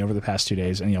called me over the past 2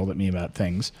 days and yelled at me about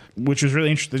things, which was really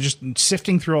interesting. Just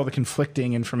sifting through all the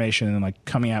conflicting information and like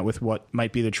coming out with what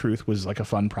might be the truth was like a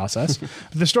fun process.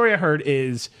 The story I heard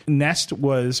is Nest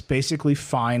was basically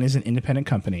fine as an independent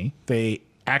company. They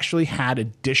actually had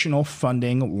additional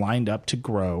funding lined up to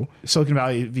grow. Silicon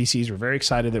Valley VCs were very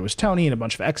excited. There was Tony and a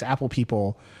bunch of ex-Apple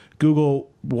people.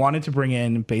 Google wanted to bring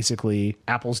in basically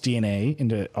Apple's DNA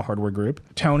into a hardware group.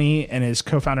 Tony and his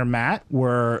co-founder Matt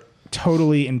were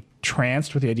totally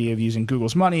entranced with the idea of using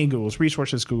Google's money, Google's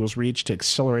resources, Google's reach to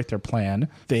accelerate their plan.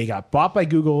 They got bought by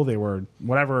Google. They were,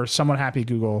 somewhat happy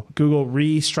Google. Google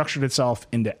restructured itself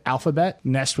into Alphabet.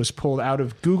 Nest was pulled out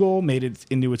of Google, made it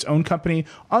into its own company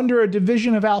under a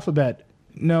division of Alphabet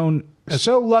known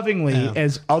so lovingly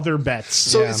as Other Bets.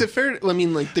 So is it fair? I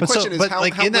mean, like the question is how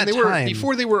in when that they were time,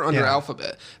 before they were under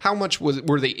Alphabet, how much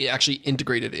were they actually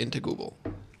integrated into Google?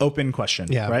 Open question,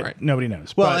 right? Nobody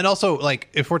knows. Well, But- and also, like,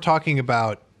 if we're talking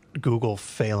about Google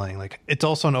failing, like, it's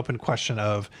also an open question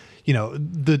of,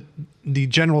 the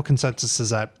general consensus is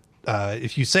that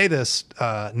if you say this,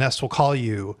 Nest will call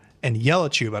you and yell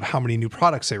at you about how many new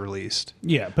products they released.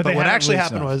 Yeah, but what haven't actually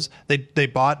released happened enough. was they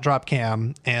bought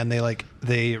Dropcam and they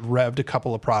revved a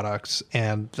couple of products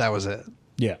and that was it.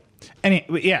 Yeah.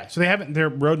 So they haven't,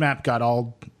 their roadmap got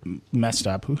all messed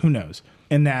up. Who knows?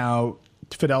 And now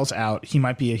Fidel's out. He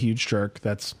might be a huge jerk.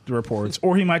 That's the reports.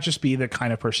 Or he might just be the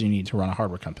kind of person you need to run a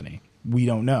hardware company. We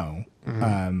don't know.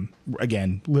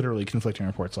 Again, literally conflicting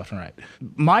reports left and right.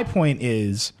 My point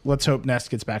is, let's hope Nest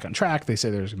gets back on track. They say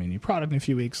there's going to be a new product in a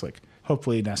few weeks. Like,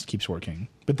 hopefully Nest keeps working.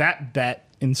 But that bet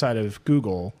inside of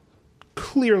Google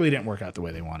clearly didn't work out the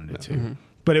way they wanted it to.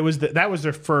 But it was that was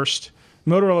their first.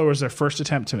 Motorola was their first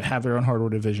attempt to have their own hardware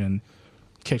division.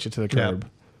 Kicked it to the curb.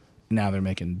 Now they're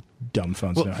making dumb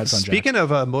phones. No headphone jacks. Speaking of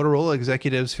Motorola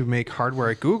executives who make hardware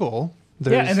at Google,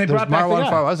 and they brought back the Marwan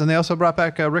guy. Fawaz, and they also brought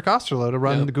back Rick Osterloh to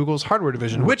run Google's hardware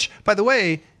division, which, by the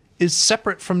way, is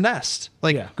separate from Nest.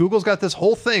 Google's got this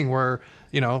whole thing where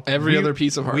Every other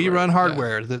piece of we hardware. run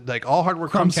hardware. Like all hardware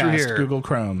comes through Chromecast, here. Google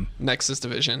Chrome, Nexus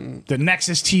division. the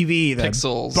Nexus TV, the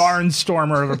Pixels.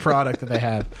 barnstormer of a product that they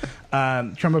have.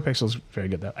 Chromebook Pixel's very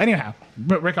good though. Anyhow,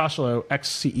 but Rick Osterloh,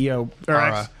 ex-CEO or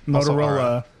Ara. Also ex-Motorola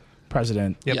Ara.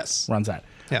 president, Yes. runs that.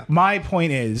 Yeah. My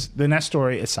point is, the Nest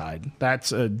story aside,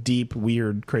 that's a deep,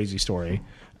 weird, crazy story.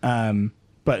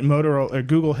 But Motorola or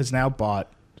Google has now bought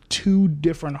 2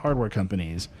 different hardware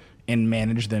companies and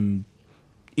managed them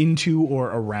into or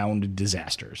around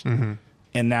disasters.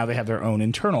 And now they have their own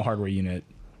internal hardware unit.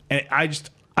 And I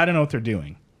don't know what they're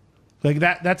doing. Like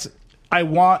that's I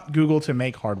want Google to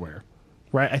make hardware.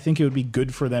 Right? I think it would be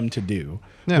good for them to do.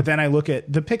 Yeah. But then I look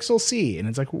at the Pixel C and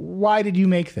it's like, why did you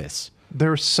make this?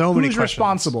 There are so many Who's questions.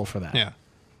 responsible for that? Yeah.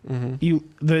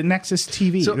 The Nexus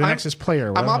TV, the Nexus Player.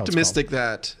 I'm whatever the hell it's optimistic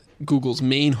that Google's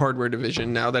main hardware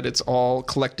division, now that it's all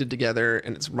collected together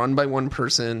and it's run by one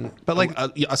person, But like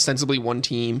ostensibly one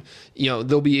team,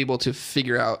 they'll be able to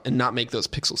figure out and not make those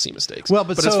Pixel C mistakes. Well,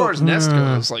 but as so- far as Nest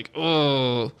goes, like,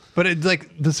 oh, But it,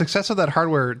 the success of that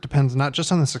hardware depends not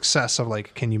just on the success of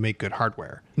can you make good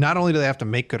hardware. Not only do they have to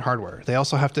make good hardware, they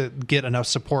also have to get enough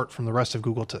support from the rest of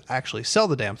Google to actually sell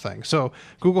the damn thing. So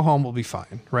Google Home will be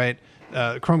fine, right?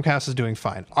 Chromecast is doing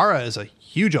fine. Ara is a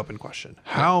huge open question.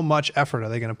 How much effort are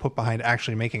they going to put behind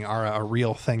actually making Ara a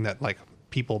real thing that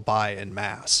people buy in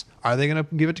mass? Are they going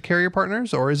to give it to carrier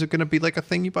partners, or is it going to be like a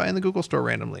thing you buy in the Google store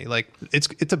randomly?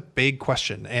 It's a big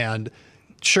question. And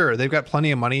sure, they've got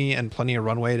plenty of money and plenty of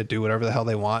runway to do whatever the hell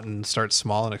they want and start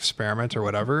small and experiment or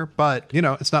whatever. But,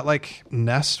 it's not like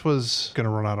Nest was going to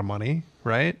run out of money,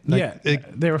 right?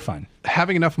 they were fine.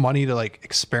 Having enough money to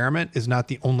experiment is not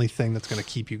the only thing that's going to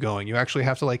keep you going. You actually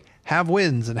have to have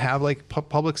wins and have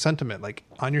public sentiment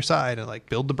on your side and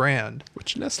build the brand.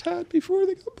 which Nest had before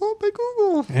they got bought by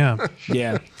Google. Yeah.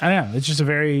 Yeah, I know. It's just a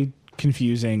very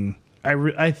confusing.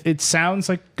 It sounds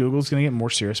like Google's going to get more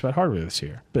serious about hardware this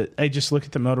year. But I just look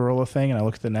at the Motorola thing and I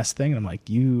look at the Nest thing and I'm like,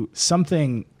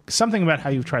 something about how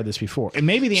you've tried this before. And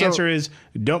maybe the answer is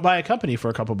don't buy a company for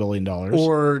a couple $2 billion.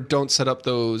 Or don't set up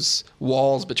those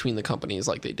walls between the companies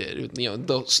like they did.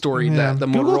 The story that the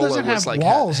Google Motorola doesn't was have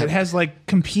walls. It has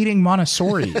competing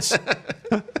Montessoris.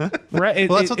 Right?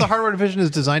 Well, that's what the hardware division is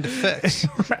designed to fix.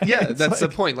 Yeah, that's the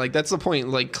point. Like that's the point.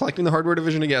 Like collecting the hardware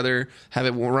division together, have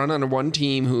it run under one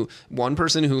team, one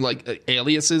person who like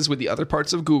aliases with the other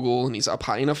parts of Google, and he's up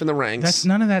high enough in the ranks.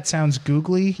 None of that sounds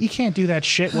googly. You can't do that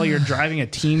shit while you're driving a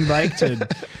team bike to.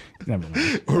 Never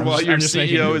mind. Or while your I'm just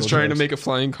making CEO is Google trying to jokes. make a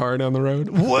flying car down the road.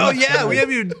 Well, yeah, we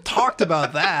haven't even talked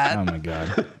about that. Oh my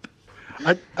god.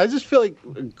 I just feel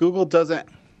like Google doesn't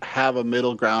have a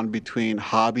middle ground between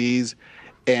hobbies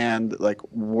and like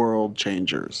world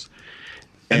changers.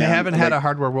 And they haven't had like, a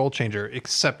hardware world changer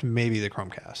except maybe the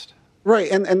Chromecast.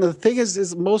 right. And the thing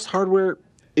is most hardware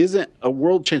isn't a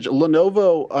world changer.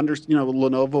 Lenovo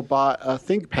bought a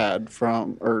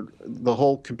ThinkPad or the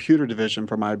whole computer division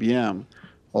from IBM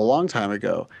a long time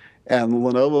ago. And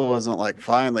Lenovo wasn't like,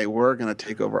 finally, we're going to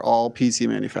take over all PC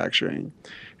manufacturing.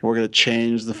 And we're going to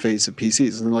change the face of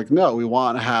PCs. And they're like, no, we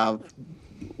want to have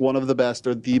one of the best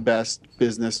or the best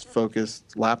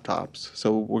business-focused laptops.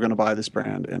 So we're going to buy this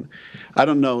brand. And I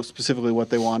don't know specifically what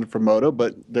they wanted from Moto,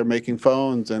 but they're making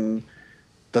phones, and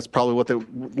that's probably what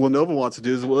Lenovo wants to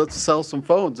do is, well, let's sell some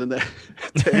phones and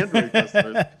to Android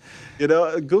customers.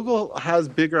 Google has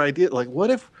bigger ideas. Like, what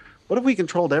if we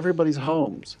controlled everybody's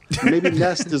homes? Maybe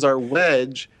Nest is our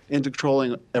wedge into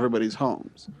controlling everybody's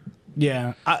homes.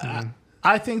 Yeah.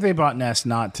 I think they bought Nest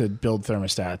not to build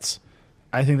thermostats.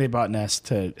 I think they bought Nest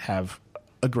to have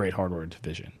a great hardware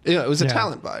division. Yeah, it was a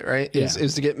talent buy, right? It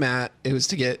was to get Matt. It was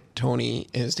to get Tony.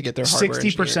 It was to get their hardware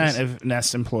 60% of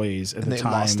Nest employees at the they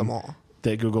time lost them all.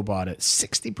 that Google bought it,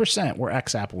 60% were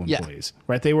ex-Apple employees,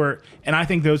 right? They were, and I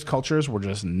think those cultures were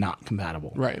just not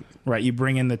compatible. Right. You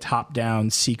bring in the top-down,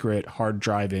 secret,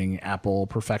 hard-driving, Apple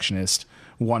perfectionist,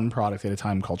 one product at a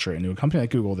time culture into a company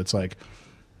like Google that's like,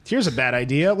 here's a bad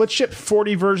idea. Let's ship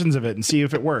 40 versions of it and see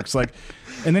if it works.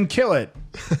 And then kill it.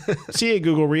 See it,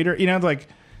 Google Reader.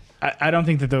 I don't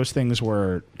think that those things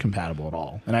were compatible at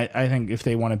all. And I think if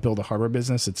they want to build a hardware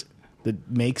business that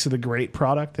makes it a great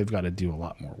product, they've got to do a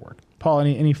lot more work. Paul,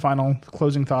 any final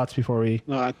closing thoughts before we...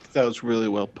 No, I think that was really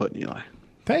well put, Eli.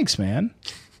 Thanks, man.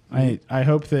 I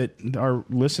hope that our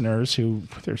listeners who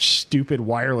with their stupid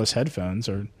wireless headphones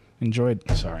are enjoyed...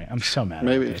 Sorry, I'm so mad.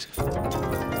 Maybe. At this.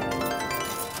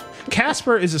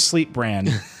 Casper is a sleep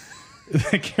brand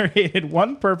that created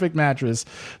one perfect mattress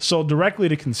sold directly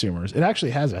to consumers. It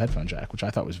actually has a headphone jack, which I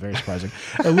thought was very surprising,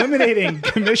 eliminating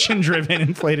commission-driven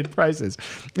inflated prices.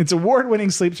 Its award-winning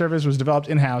sleep service was developed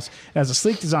in-house. It has a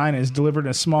sleek design and is delivered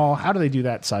in a small, how do they do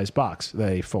that size box?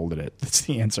 They folded it. That's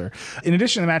the answer. In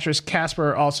addition to the mattress,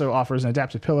 Casper also offers an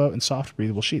adaptive pillow and soft,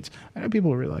 breathable sheets. I know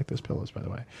people really like those pillows, by the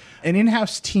way. An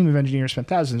in-house team of engineers spent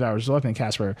thousands of hours developing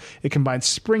Casper. It combines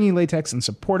springy latex and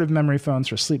supportive memory foams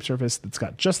for a sleep surface that's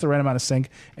got just the right amount of sink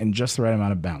and just the right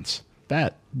amount of bounce.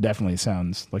 That definitely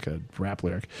sounds like a rap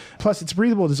lyric. Plus, its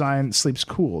breathable design sleeps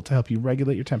cool to help you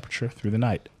regulate your temperature through the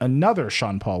night. Another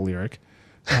Sean Paul lyric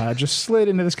just slid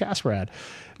into this Casper ad.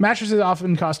 Mattresses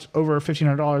often cost over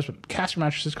 $1,500, but Casper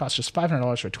mattresses cost just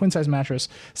 $500 for a twin-size mattress,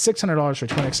 $600 for a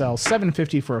twin XL,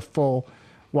 $750 for a full.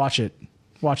 Watch it,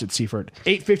 Seifert.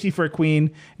 $850 for a queen,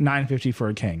 $950 for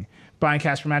a king. Buying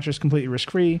Casper mattress completely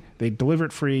risk-free. They deliver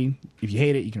it free. If you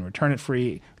hate it, you can return it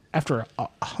free after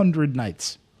 100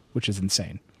 nights, which is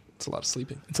insane. It's a lot of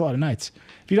sleeping. It's a lot of nights.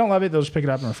 If you don't love it, they'll just pick it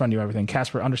up and refund you everything.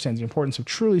 Casper understands the importance of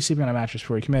truly sleeping on a mattress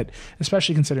before you commit,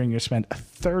 especially considering you spend a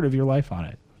third of your life on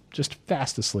it. Just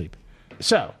fast asleep.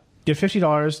 So, get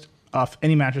 $50 off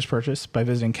any mattress purchase by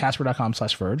visiting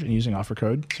casper.com/Verge and using offer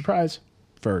code SURPRISE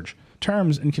Verge.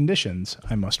 Terms and conditions,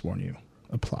 I must warn you,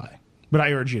 apply. But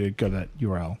I urge you to go to that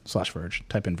URL/Verge,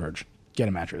 type in Verge, get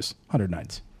a mattress, 100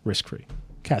 nights, risk-free.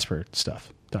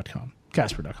 CasperStuff.com.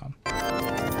 Casper.com.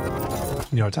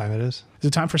 You know what time it is? Is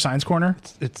it time for Science Corner?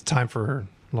 It's time for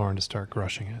Lauren to start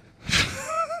grushing it.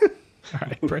 All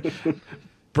right,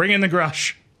 bring in the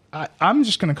grush. I'm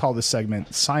just going to call this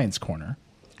segment Science Corner.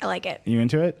 I like it. You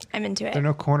into it? I'm into it. There are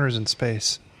no corners in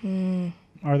space.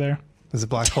 Are there? Is a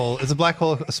black hole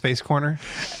a space corner?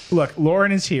 Look,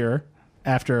 Lauren is here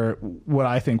after what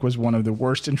I think was one of the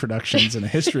worst introductions in the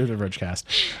history of the Vergecast.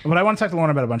 But I want to talk to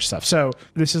Lauren about a bunch of stuff. So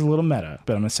this is a little meta,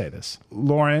 but I'm going to say this.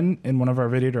 Lauren and one of our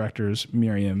video directors,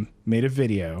 Miriam, made a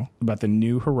video about the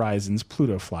New Horizons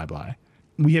Pluto flyby.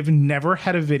 We have never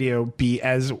had a video be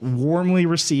as warmly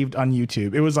received on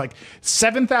YouTube. It was like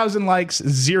 7,000 likes,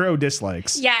 0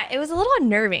 dislikes. Yeah, it was a little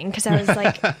unnerving because I was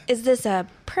like, is this a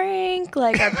prank?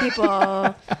 Like, are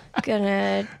people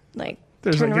gonna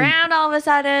turn around all of a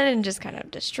sudden and just kind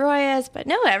of destroy us? But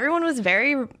no, everyone was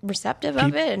very receptive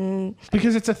of it. And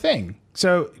because it's a thing.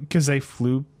 So, because they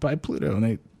flew by Pluto,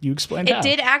 and you explained It how.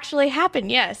 did actually happen,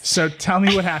 yes. So tell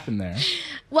me what happened there.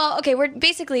 Well, okay,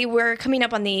 we're coming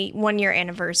up on the 1-year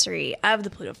anniversary of the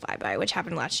Pluto flyby, which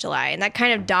happened last July, and that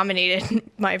kind of dominated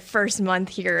my first month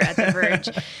here at The Verge.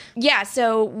 Yeah,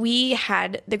 so we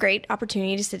had the great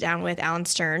opportunity to sit down with Alan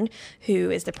Stern, who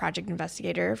is the project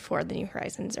investigator for the New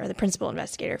Horizons, or the principal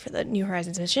investigator for the New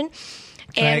Horizons mission.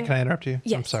 Can I interrupt you?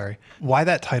 Yes. I'm sorry. Why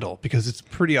that title? Because it's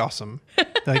pretty awesome.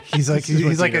 Like he's like This is what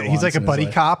he's like Digger a wants in his buddy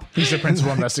life. cop. He's the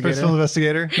principal investigator. Principal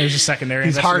investigator. There's a secondary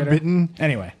He's investigator. hard-bitten.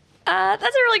 Anyway. That's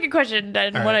a really good question,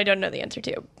 and one right. I don't know the answer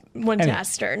to. One to Anyway.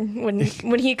 ask Stern when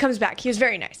he comes back. He was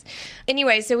very nice.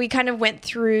 Anyway, so we kind of went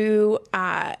through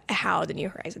how the New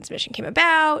Horizons mission came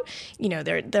about. You know,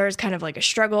 there's kind of like a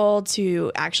struggle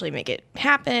to actually make it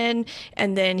happen,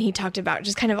 and then he talked about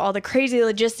just kind of all the crazy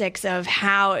logistics of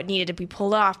how it needed to be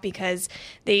pulled off because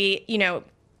they, you know,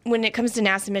 when it comes to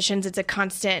NASA missions, it's a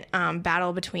constant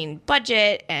battle between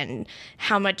budget and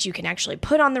how much you can actually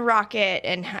put on the rocket,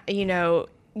 and you know,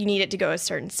 you need it to go a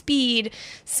certain speed.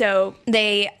 So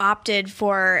they opted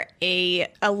for a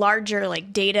larger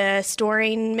like data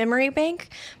storing memory bank,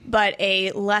 but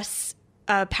a less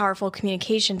powerful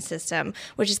communication system,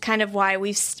 which is kind of why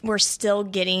we're still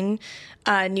getting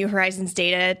New Horizons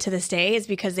data to this day, is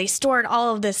because they stored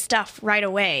all of this stuff right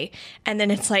away. And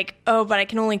then it's like, oh, but I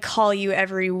can only call you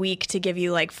every week to give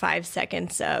you like 5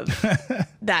 seconds of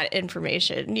that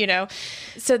information, you know?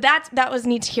 So that was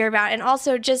neat to hear about. And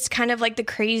also just kind of like the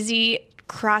crazy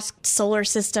cross solar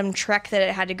system trek that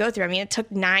it had to go through. I mean, it took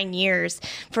 9 years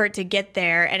for it to get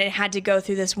there, and it had to go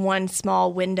through this one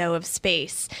small window of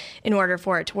space in order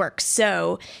for it to work.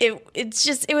 So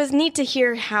it was neat to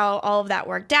hear how all of that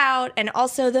worked out, and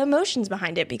also the emotions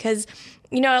behind it, because,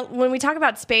 you know, when we talk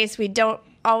about space, we don't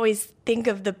always think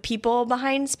of the people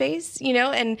behind space, you know,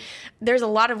 and there's a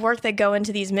lot of work that go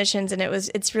into these missions, and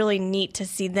it's really neat to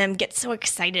see them get so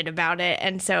excited about it.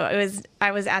 And so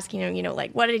I was asking him, you know, like,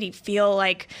 what did he feel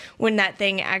like when that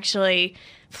thing actually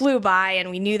flew by and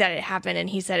we knew that it happened? And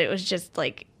he said it was just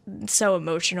like so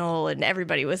emotional, and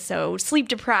everybody was so sleep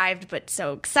deprived but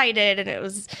so excited, and it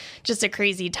was just a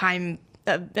crazy time,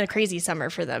 a crazy summer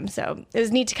for them. So it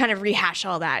was neat to kind of rehash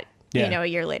all that. Yeah. You know, a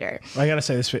year later. I gotta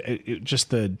say this, just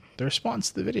the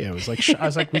response to the video was like, I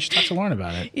was like, we should talk to Lauren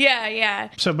about it. Yeah.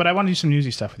 So, but I want to do some newsy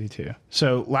stuff with you too.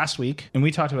 So last week, and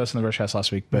we talked about this in the Vergecast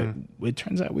last week, but it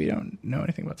turns out we don't know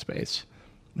anything about space,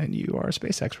 and you are a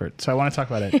space expert. So I want to talk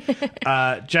about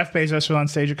it. Jeff Bezos was on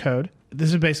Stage of Code. This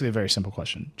is basically a very simple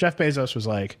question. Jeff Bezos was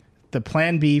like, the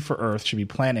plan B for Earth should be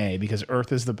plan A because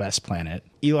Earth is the best planet.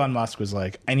 Elon Musk was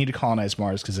like, I need to colonize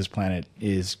Mars because this planet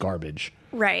is garbage.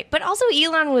 Right. But also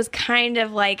Elon was kind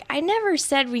of like, I never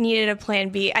said we needed a plan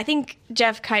B. I think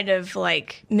Jeff kind of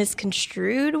like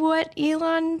misconstrued what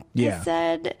Elon had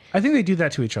said. I think they do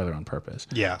that to each other on purpose.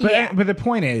 Yeah. But the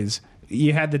point is,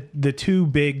 you had the two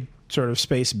big sort of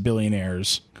space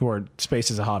billionaires who are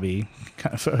space as a hobby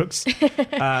kind of folks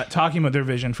talking about their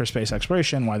vision for space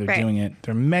exploration, why they're doing it.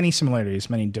 There are many similarities,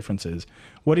 many differences.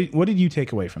 What did you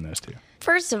take away from those two?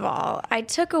 First of all, I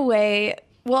took away...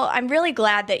 Well, I'm really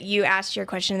glad that you asked your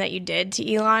question that you did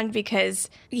to Elon, because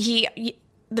the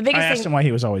biggest I asked thing... him why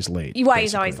he was always late. Why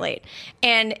he's always late.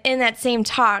 And in that same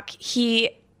talk,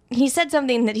 he said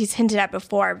something that he's hinted at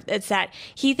before. It's that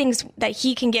he thinks that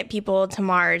he can get people to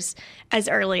Mars as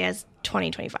early as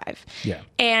 2025. Yeah.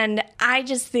 And I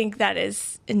just think that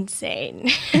is insane.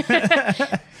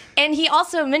 And he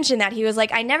also mentioned that he was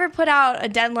like, I never put out a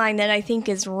deadline that I think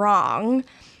is wrong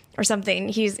or something.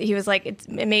 He was like, it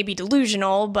may be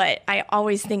delusional, but I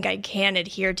always think I can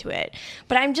adhere to it.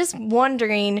 But I'm just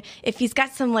wondering if he's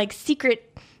got some like secret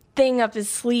thing up his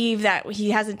sleeve that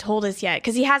he hasn't told us yet,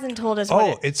 because he hasn't told us.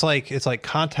 It's like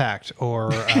Contact or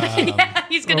yeah,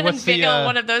 he's gonna unveil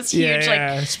one of those huge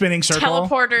like spinning circle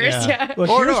teleporters. Yeah. Look,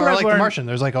 or here's what I've like The learned. Martian.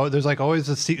 There's like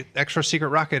always a extra secret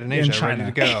rocket in Asia China.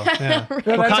 ready to go. Yeah. No,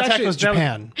 Well, that's Contact actually- was that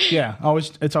Japan. Yeah,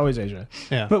 it's always Asia.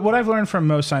 Yeah. But what I've learned from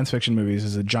most science fiction movies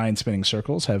is that giant spinning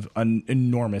circles have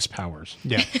enormous powers.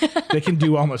 Yeah. They can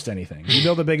do almost anything. You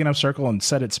build a big enough circle and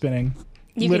set it spinning.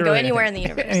 You can go literally anywhere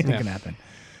anything- in the universe. Anything can happen.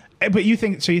 But you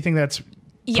think that's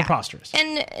preposterous?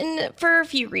 And for a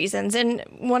few reasons. And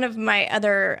one of my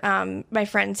other my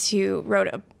friends who wrote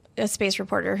a space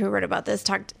reporter who wrote about this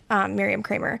talked Miriam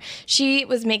Kramer. She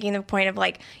was making the point of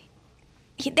like,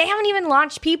 they haven't even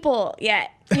launched people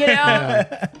yet, you know,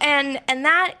 and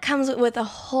that comes with a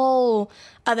whole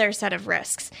other set of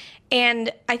risks.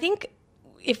 And I think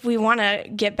if we want to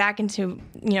get back into,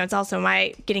 it's also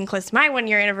my getting close to my 1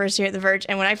 year anniversary at The Verge.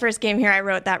 And when I first came here, I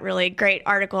wrote that really great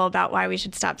article about why we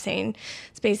should stop saying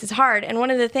space is hard. And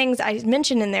one of the things I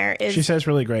mentioned in there is She says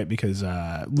really great because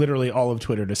literally all of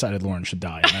Twitter decided Lauren should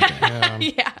die. On that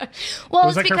day. yeah. Well, It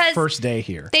was it's like her because first day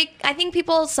here. I think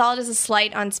people saw it as a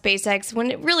slight on SpaceX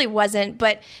when it really wasn't.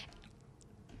 But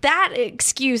that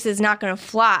excuse is not going to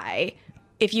fly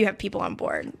if you have people on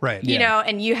board. Right.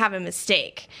 And you have a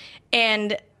mistake.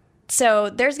 And so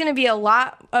there's going to be a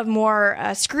lot of more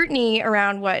scrutiny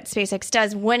around what SpaceX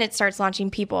does when it starts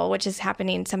launching people, which is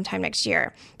happening sometime next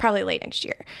year, probably late next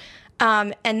year.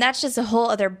 And that's just a whole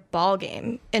other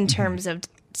ballgame in terms of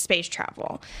space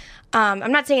travel.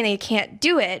 I'm not saying they can't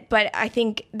do it, but I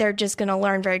think they're just going to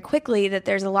learn very quickly that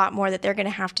there's a lot more that they're going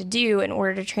to have to do in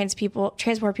order to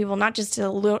transport people, not just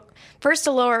to first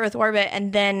to low Earth orbit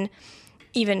and then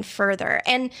even further.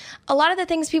 And a lot of the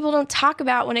things people don't talk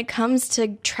about when it comes to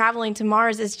traveling to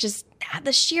Mars is just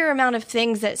the sheer amount of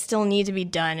things that still need to be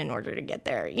done in order to get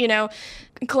there.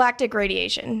 Galactic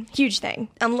radiation, huge thing.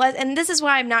 And this is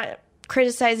why I'm not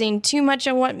criticizing too much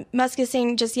on what Musk is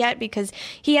saying just yet, because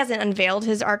he hasn't unveiled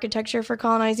his architecture for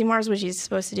colonizing Mars, which he's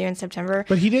supposed to do in September.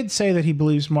 But he did say that he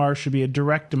believes Mars should be a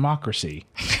direct democracy.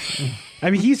 I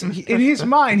mean, in his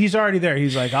mind, he's already there.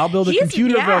 He's like, I'll build a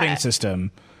computer voting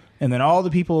system, and then all the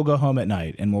people will go home at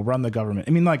night, and we'll run the government.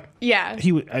 I mean, I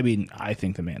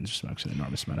think the man just smokes an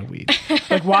enormous amount of weed.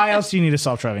 Like, why else do you need a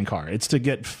self-driving car? It's to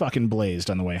get fucking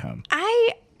blazed on the way home.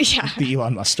 The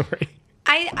Elon Musk story.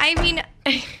 I mean,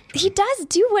 he does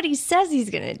do what he says he's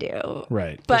going to do.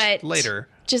 Right. But Just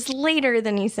just later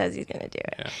than he says he's going to do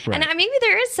it. Yeah. Right. And maybe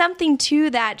there is something to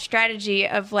that strategy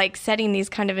of like setting these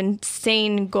kind of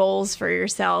insane goals for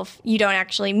yourself. You don't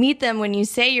actually meet them when you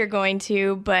say you're going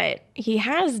to, but he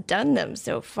has done them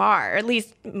so far, or at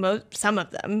least most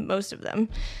of them.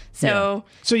 So,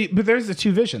 but there's the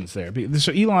two visions there.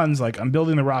 So Elon's like, I'm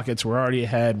building the rockets. We're already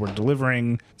ahead. We're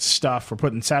delivering stuff. We're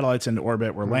putting satellites into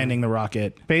orbit. We're landing the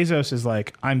rocket. Bezos is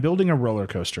like, I'm building a roller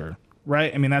coaster.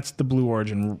 Right? I mean, that's the Blue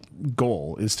Origin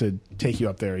goal, is to take you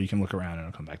up there. You can look around and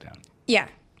it'll come back down. yeah.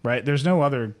 Right? There's no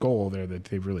other goal there that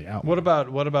they've really outlined. What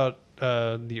about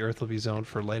the Earth will be zoned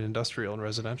for light industrial and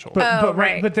residential? But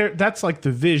right. But that's like the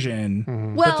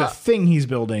vision. Well- but the thing he's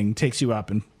building takes you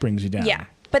up and brings you down. Yeah.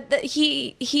 But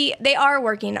they are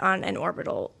working on an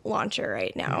orbital launcher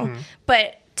right now.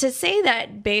 But to say that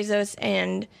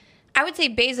I would say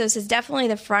Bezos is definitely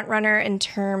the front runner in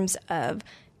terms of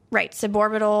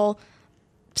suborbital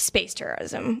space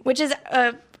tourism, which is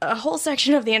a whole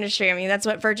section of the industry. I mean, that's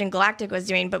what Virgin Galactic was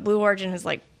doing, but Blue Origin has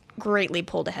greatly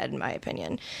pulled ahead in my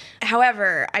opinion.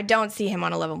 However, I don't see him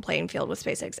on a level playing field with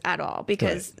SpaceX at all,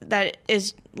 because that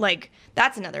is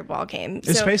that's another ball game.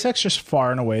 Is SpaceX just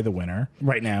far and away the winner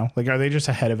right now? Like, are they just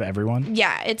ahead of everyone?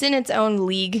 Yeah, it's in its own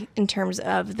league in terms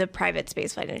of the private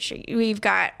spaceflight industry. We've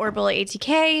got Orbital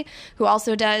ATK, who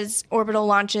also does orbital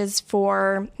launches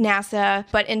for NASA.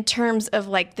 But in terms of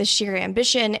the sheer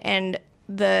ambition and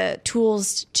the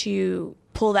tools to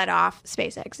pull that off,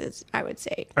 SpaceX is, I would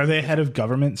say. Are they ahead of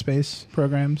government space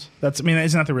programs? Isn't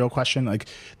that the real question? Like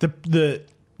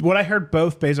what I heard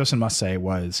both Bezos and Musk say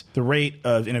was the rate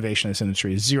of innovation in this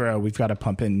industry is zero. We've got to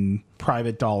pump in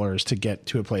private dollars to get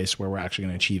to a place where we're actually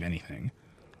going to achieve anything.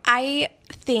 I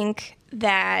think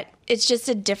that it's just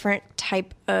a different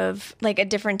type of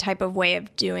way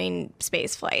of doing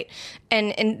space flight.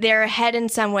 And they're ahead in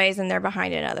some ways and they're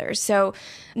behind in others. So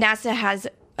NASA has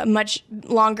a much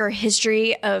longer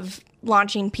history of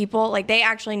launching people. They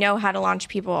actually know how to launch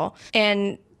people.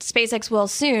 And SpaceX will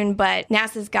soon, but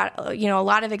NASA's got a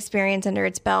lot of experience under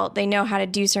its belt. They know how to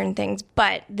do certain things,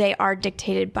 but they are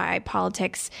dictated by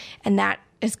politics, and that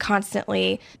is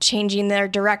constantly changing their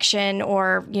direction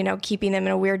or keeping them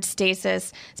in a weird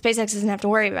stasis. SpaceX doesn't have to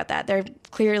worry about that. Elon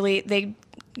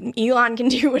can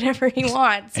do whatever he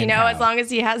wants, as long as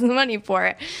he has the money for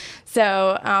it.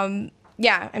 So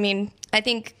I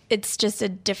think it's just a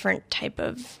different type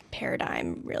of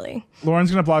paradigm, really.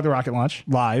 Lauren's going to blog the rocket launch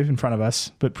live in front of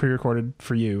us, but pre-recorded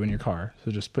for you in your car.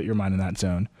 So just put your mind in that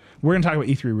zone. We're going to talk about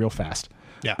E3 real fast.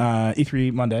 Yeah.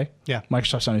 E3 Monday. Yeah.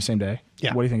 Microsoft Sony same day.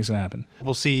 Yeah. What do you think is going to happen?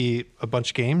 We'll see a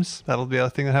bunch of games. That'll be the other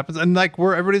thing that happens. And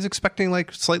everybody's expecting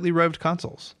slightly revved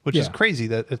consoles, which is crazy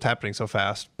that it's happening so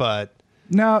fast. But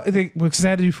no, because they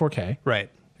had to do 4K. Right.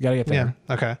 You got to get there.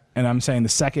 Yeah. Okay. And I'm saying the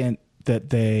second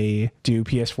that they do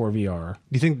PS4 VR. Do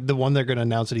you think the one they're going to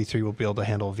announce at E3 will be able to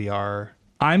handle VR?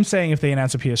 I'm saying if they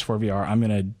announce a PS4 VR, I'm going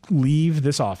to leave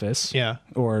this office. Yeah.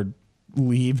 Or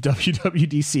leave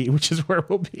WWDC, which is where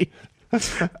we'll be.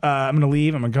 I'm going to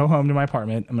leave. I'm going to go home to my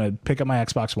apartment. I'm going to pick up my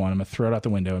Xbox One. I'm going to throw it out the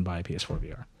window and buy a PS4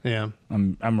 VR. Yeah.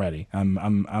 I'm ready.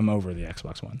 I'm over the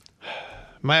Xbox One.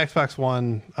 My Xbox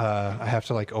One, I have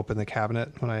to like open the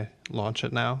cabinet when I launch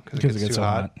it now because it gets too so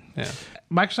hot. Yeah.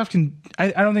 Microsoft can. I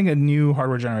don't think a new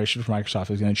hardware generation for Microsoft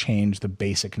is going to change the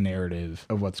basic narrative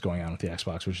of what's going on with the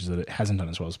Xbox, which is that it hasn't done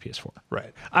as well as PS4.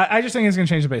 Right. I just think it's going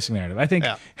to change the basic narrative. I think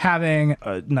Yeah. having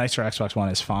a nicer Xbox One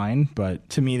is fine, but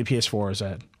to me, the PS4 is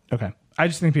okay. I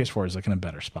just think PS4 is like in a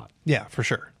better spot. Yeah, for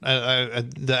sure.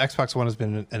 The Xbox One has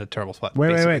been in a terrible spot Wait.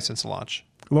 basically since the launch.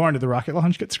 Lauren, did the rocket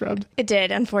launch get scrubbed? It did,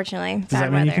 unfortunately.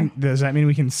 Does that mean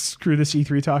we can screw this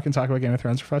E3 talk and talk about Game of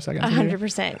Thrones for 5 seconds?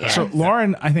 100%. Yeah. So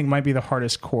Lauren, I think, might be the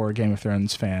hardest core Game of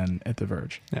Thrones fan at The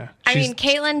Verge. Yeah. I mean,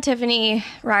 Caitlin Tiffany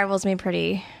rivals me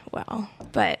pretty well,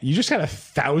 but You just got a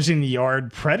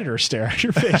 1,000-yard predator stare at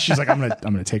your face. She's like, I'm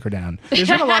gonna take her down. There's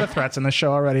been a lot of threats on this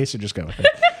show already, so just go with it.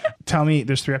 Tell me,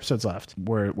 there's 3 episodes left.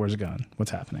 Where's it going?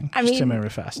 What's happening? Just tell me real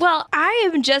fast. Well, I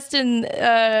am just in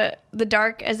the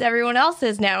dark as everyone else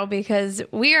is now because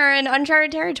we are in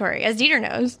uncharted territory, as Dieter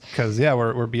knows. Because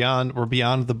we're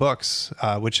beyond the books,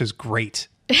 which is great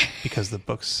because the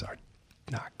books are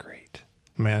not great.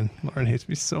 Man, Lauren hates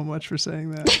me so much for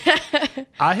saying that.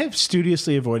 I have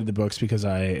studiously avoided the books because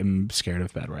I am scared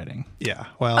of bad writing. Yeah.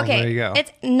 Well, Okay, there you go.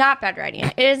 it's not bad writing.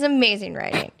 It is amazing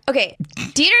writing. Okay,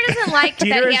 Dieter doesn't like that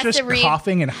Dieter he is has just to read.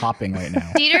 coughing and hopping right now.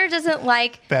 Dieter doesn't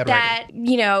like Bad that,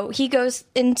 he goes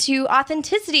into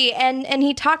authenticity and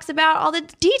he talks about all the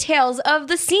details of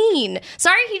the scene.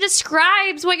 Sorry, he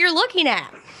describes what you're looking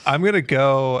at. I'm gonna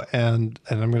go and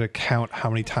I'm gonna count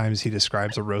how many times he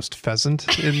describes a roast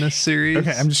pheasant in this series.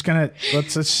 Okay, I'm just gonna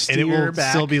let's just steer and it will back.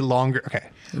 still be longer. Okay.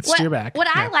 Let's steer back. What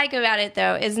I like about it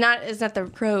though is not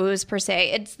the prose per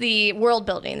se. It's the world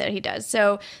building that he does.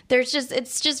 So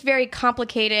it's just very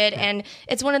complicated, and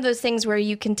it's one of those things where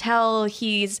you can tell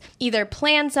he's either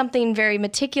planned something very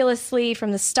meticulously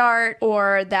from the start,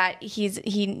 or that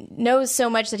he knows so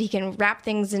much that he can wrap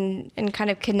things and kind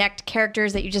of connect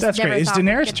characters that you just That's never great. Is thought would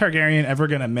Daenerys get- Targaryen ever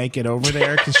gonna make it over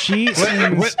there? Because she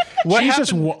seems what she's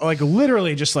just like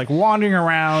literally just like wandering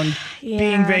around, being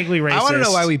Yeah. vaguely racist. I want to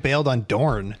know why we bailed on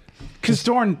Dorne. Because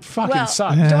Dorne fucking Well,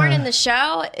 sucked. Dorne in the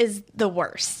show is the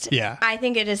worst. Yeah. I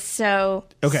think it is so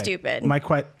stupid. My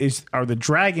question is: are the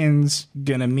dragons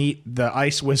gonna meet the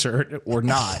ice wizard or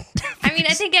not? I mean,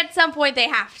 I think at some point they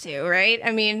have to, right?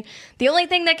 I mean, the only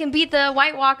thing that can beat the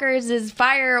White Walkers is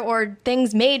fire or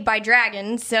things made by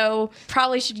dragons, so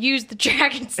probably should use the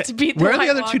dragons to beat the Where are White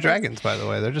the other Walkers. two dragons, by the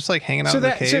way? They're just like hanging out So in the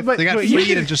that- cave. so, but- they got but freed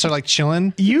you- and just are like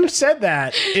chilling. You said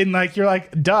that in like you're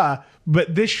like duh,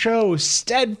 but this show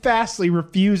steadfastly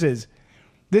refuses.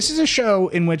 This is a show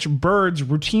in which birds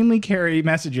routinely carry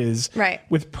messages Right.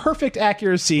 with perfect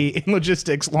accuracy in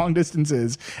logistics, long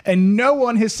distances, and no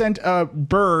one has sent a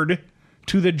bird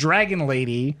to the dragon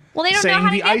lady Well, they don't know saying how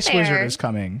to the get ice there. wizard is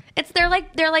coming. They're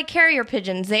like carrier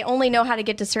pigeons. They only know how to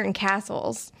get to certain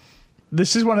castles.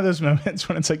 This is one of those moments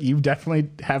when it's like you definitely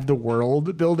have the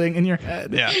world building in your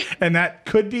head. Yeah. And that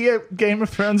could be a Game of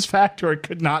Thrones fact or it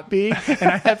could not be. And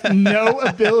I have no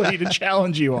ability to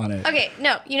challenge you on it. Okay,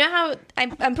 no, you know how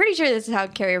I'm pretty sure this is how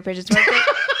carrier pigeons work.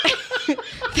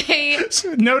 They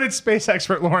Noted space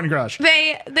expert Lauren Grush.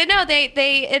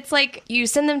 they it's like you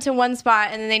send them to one spot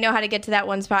and then they know how to get to that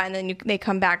one spot and then they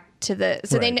come back to the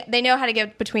Right. they know how to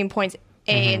get between points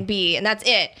A and B, and that's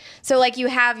it. So like you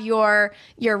have your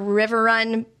river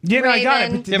run. Yeah, no, I got it.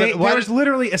 Raven. But Yeah, but why there was did-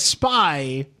 literally a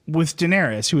spy with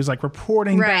Daenerys who was like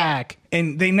reporting Right. back,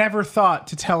 and they never thought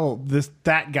to tell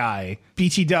that guy,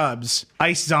 BT Dubs,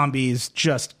 ice zombies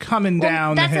just coming Well,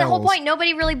 down that's the the hills. whole point.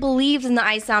 Nobody really believes in the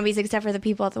ice zombies except for the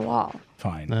people at the wall.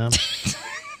 Fine.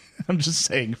 I'm just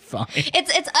saying fine.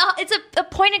 It's a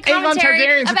point of Aegon commentary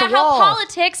Targaryen's at about the how wall.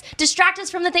 politics distract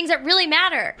us from the things that really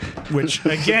matter. Which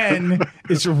again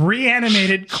is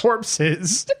reanimated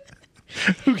corpses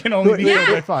who can only be killed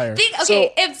by fire.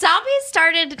 If zombies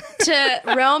started to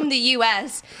roam the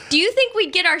U.S., do you think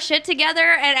we'd get our shit together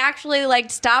and actually like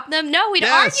stop them? No, we'd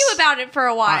Yes. argue about it for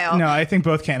a while. No, I think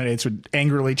both candidates would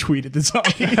angrily tweet at the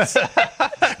zombies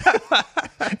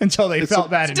until they felt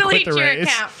bad and quit Delete the your race.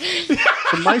 account.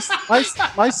 So my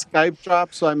Skype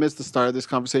dropped, so I missed the start of this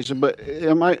conversation. But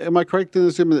am I correct in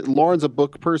assuming that Lauren's a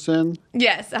book person?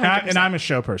 Yes, 100%. And I'm a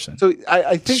show person. So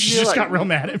I think She you're just like got real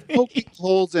mad at me. poking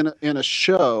holes in a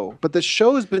show, but the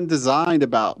show has been designed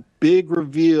about big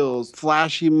reveals,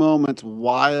 flashy moments,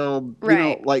 wild,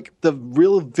 Right. like the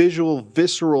real visual,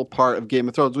 visceral part of Game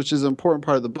of Thrones, which is an important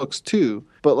part of the books too.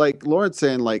 But like Lauren's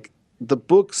saying, like the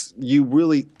books, you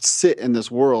really sit in this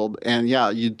world, and yeah,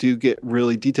 you do get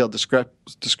really detailed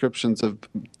descriptions of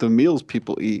the meals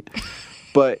people eat.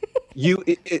 But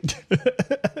it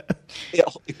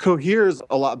coheres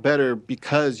a lot better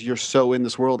because you're so in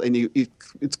this world, and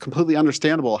it's completely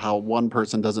understandable how one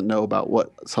person doesn't know about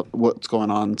what's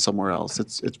going on somewhere else.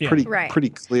 It's pretty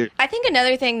clear. I think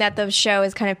another thing that the show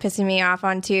is kind of pissing me off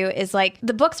on too is like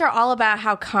the books are all about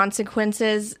how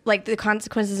consequences, like the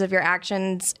consequences of your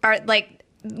actions are like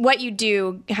what you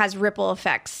do has ripple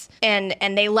effects and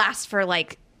they last for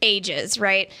like ages,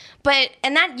 right?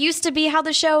 And that used to be how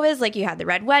the show is. Like you had the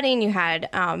Red Wedding, you had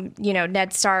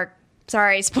Ned Stark.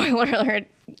 Sorry, spoiler alert.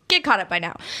 Get caught up by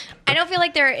now. I don't feel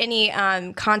like there are any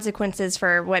consequences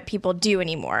for what people do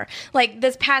anymore. Like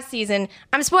this past season,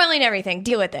 I'm spoiling everything.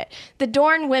 Deal with it. The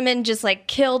Dorne women just like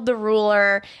killed the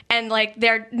ruler, and like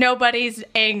nobody's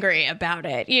angry about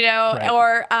it, you know. Right.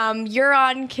 Or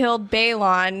Euron killed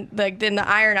Balon, like in the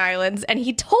Iron Islands, and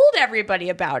he told everybody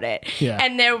about it. Yeah.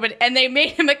 And they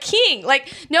made him a king.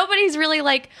 Like nobody's really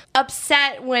like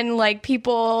upset when like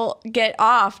people get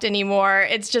offed anymore.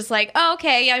 It's just like, oh,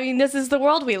 okay. I mean, this is the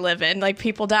world we live in. Like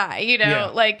people die, you know. Yeah.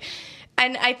 Like,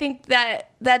 and I think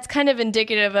that's kind of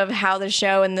indicative of how the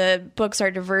show and the books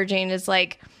are diverging. Is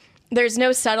like there's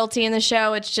no subtlety in the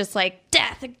show. It's just like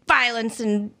death, and violence,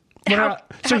 and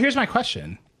So here's my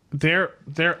question: They're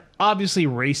obviously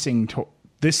racing to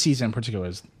this season in particular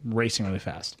is racing really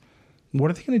fast. What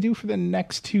are they going to do for the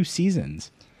next 2 seasons?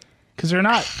 Because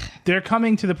they're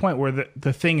coming to the point where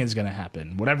the thing is going to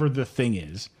happen. Whatever the thing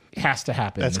is, it has to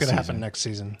happen. That's going to happen next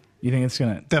season. You think it's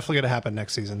going to Definitely going to happen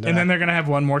next season. And then they're going to have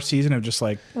one more season of just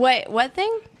like what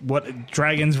thing? what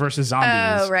dragons versus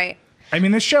zombies. Oh, right. I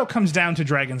mean, this show comes down to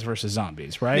dragons versus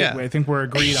zombies, right? Yeah. I think we're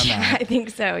agreed on that. I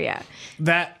think so. Yeah.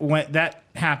 That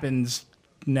happens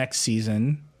next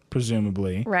season,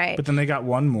 presumably. Right. But then they got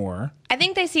one more. I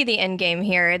think they see the end game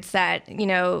here. It's that,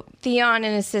 Theon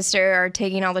and his sister are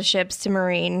taking all the ships to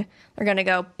Marine. They're going to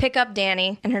go pick up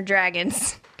Dany and her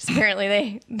dragons. Because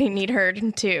apparently they need her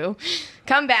to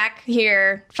come back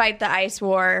here, fight the ice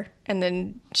war, and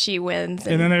then she wins.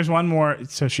 And then there's one more,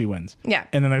 so she wins. Yeah.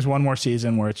 And then there's one more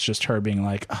season where it's just her being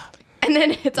like, and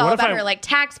then it's all What if about I- her like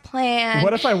tax plan.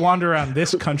 what if I wander around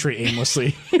this country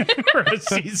aimlessly for a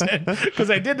season? Because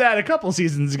I did that a couple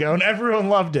seasons ago and everyone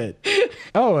loved it.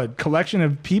 Oh, a collection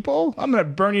of people? I'm going to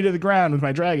burn you to the ground with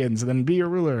my dragons and then be your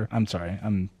ruler. I'm sorry.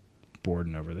 I'm bored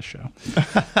and over the show.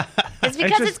 It's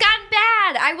because it's gotten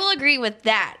bad. I will agree with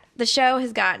that. The show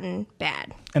has gotten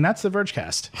bad. And that's the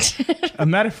Vergecast, a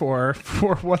metaphor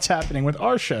for what's happening with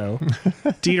our show,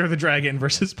 Dieter the Dragon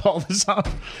versus Paul the Zombie.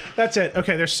 That's it.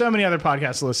 Okay, there's so many other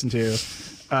podcasts to listen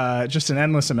to, just an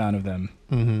endless amount of them.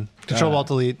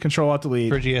 Control-Alt-Delete. Control-Alt-Delete.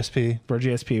 For GSP. For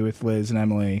GSP with Liz and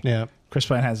Emily. Yep. Chris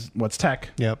Pine has What's Tech,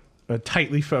 Yep. a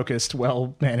tightly focused,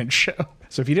 well-managed show.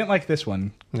 So if you didn't like this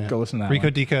one, go listen to that Rico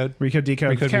one. Decode. Rico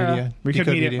Decode. Recode Kara. Media. Recode Recode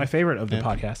Media, Media. my favorite of the Yeah.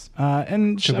 podcasts.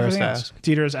 And just Sugar everything Stash. else.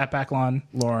 Dieter's at Backlon.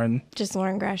 Lauren. Just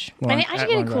Lauren Gresh. Lauren- I should at get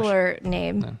a Lauren Gresh. cooler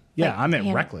name. Yeah, Like, I'm at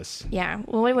Hannah. Reckless. Yeah.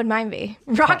 Well, what would mine be?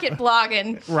 Rocket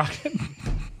blogging. Rocket.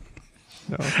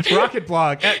 Rocket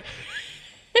Blog.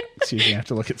 Excuse me, I have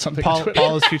to look at something. on Twitter.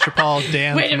 Paul is Future Paul.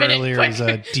 Dan Wait a from minute. earlier is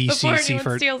a Before DC anyone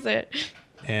Seaford. steals it.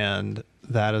 And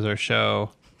that is our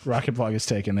show. Rocket Blog is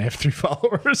taken. They have 3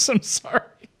 followers. I'm sorry.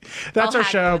 That's I'll our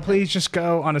hack show. them. Please just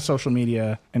go onto social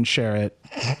media and share it.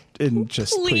 And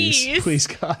just please,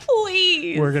 God.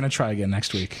 Please. We're going to try again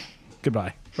next week.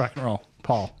 Goodbye. Rock and roll.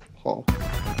 Paul. Paul.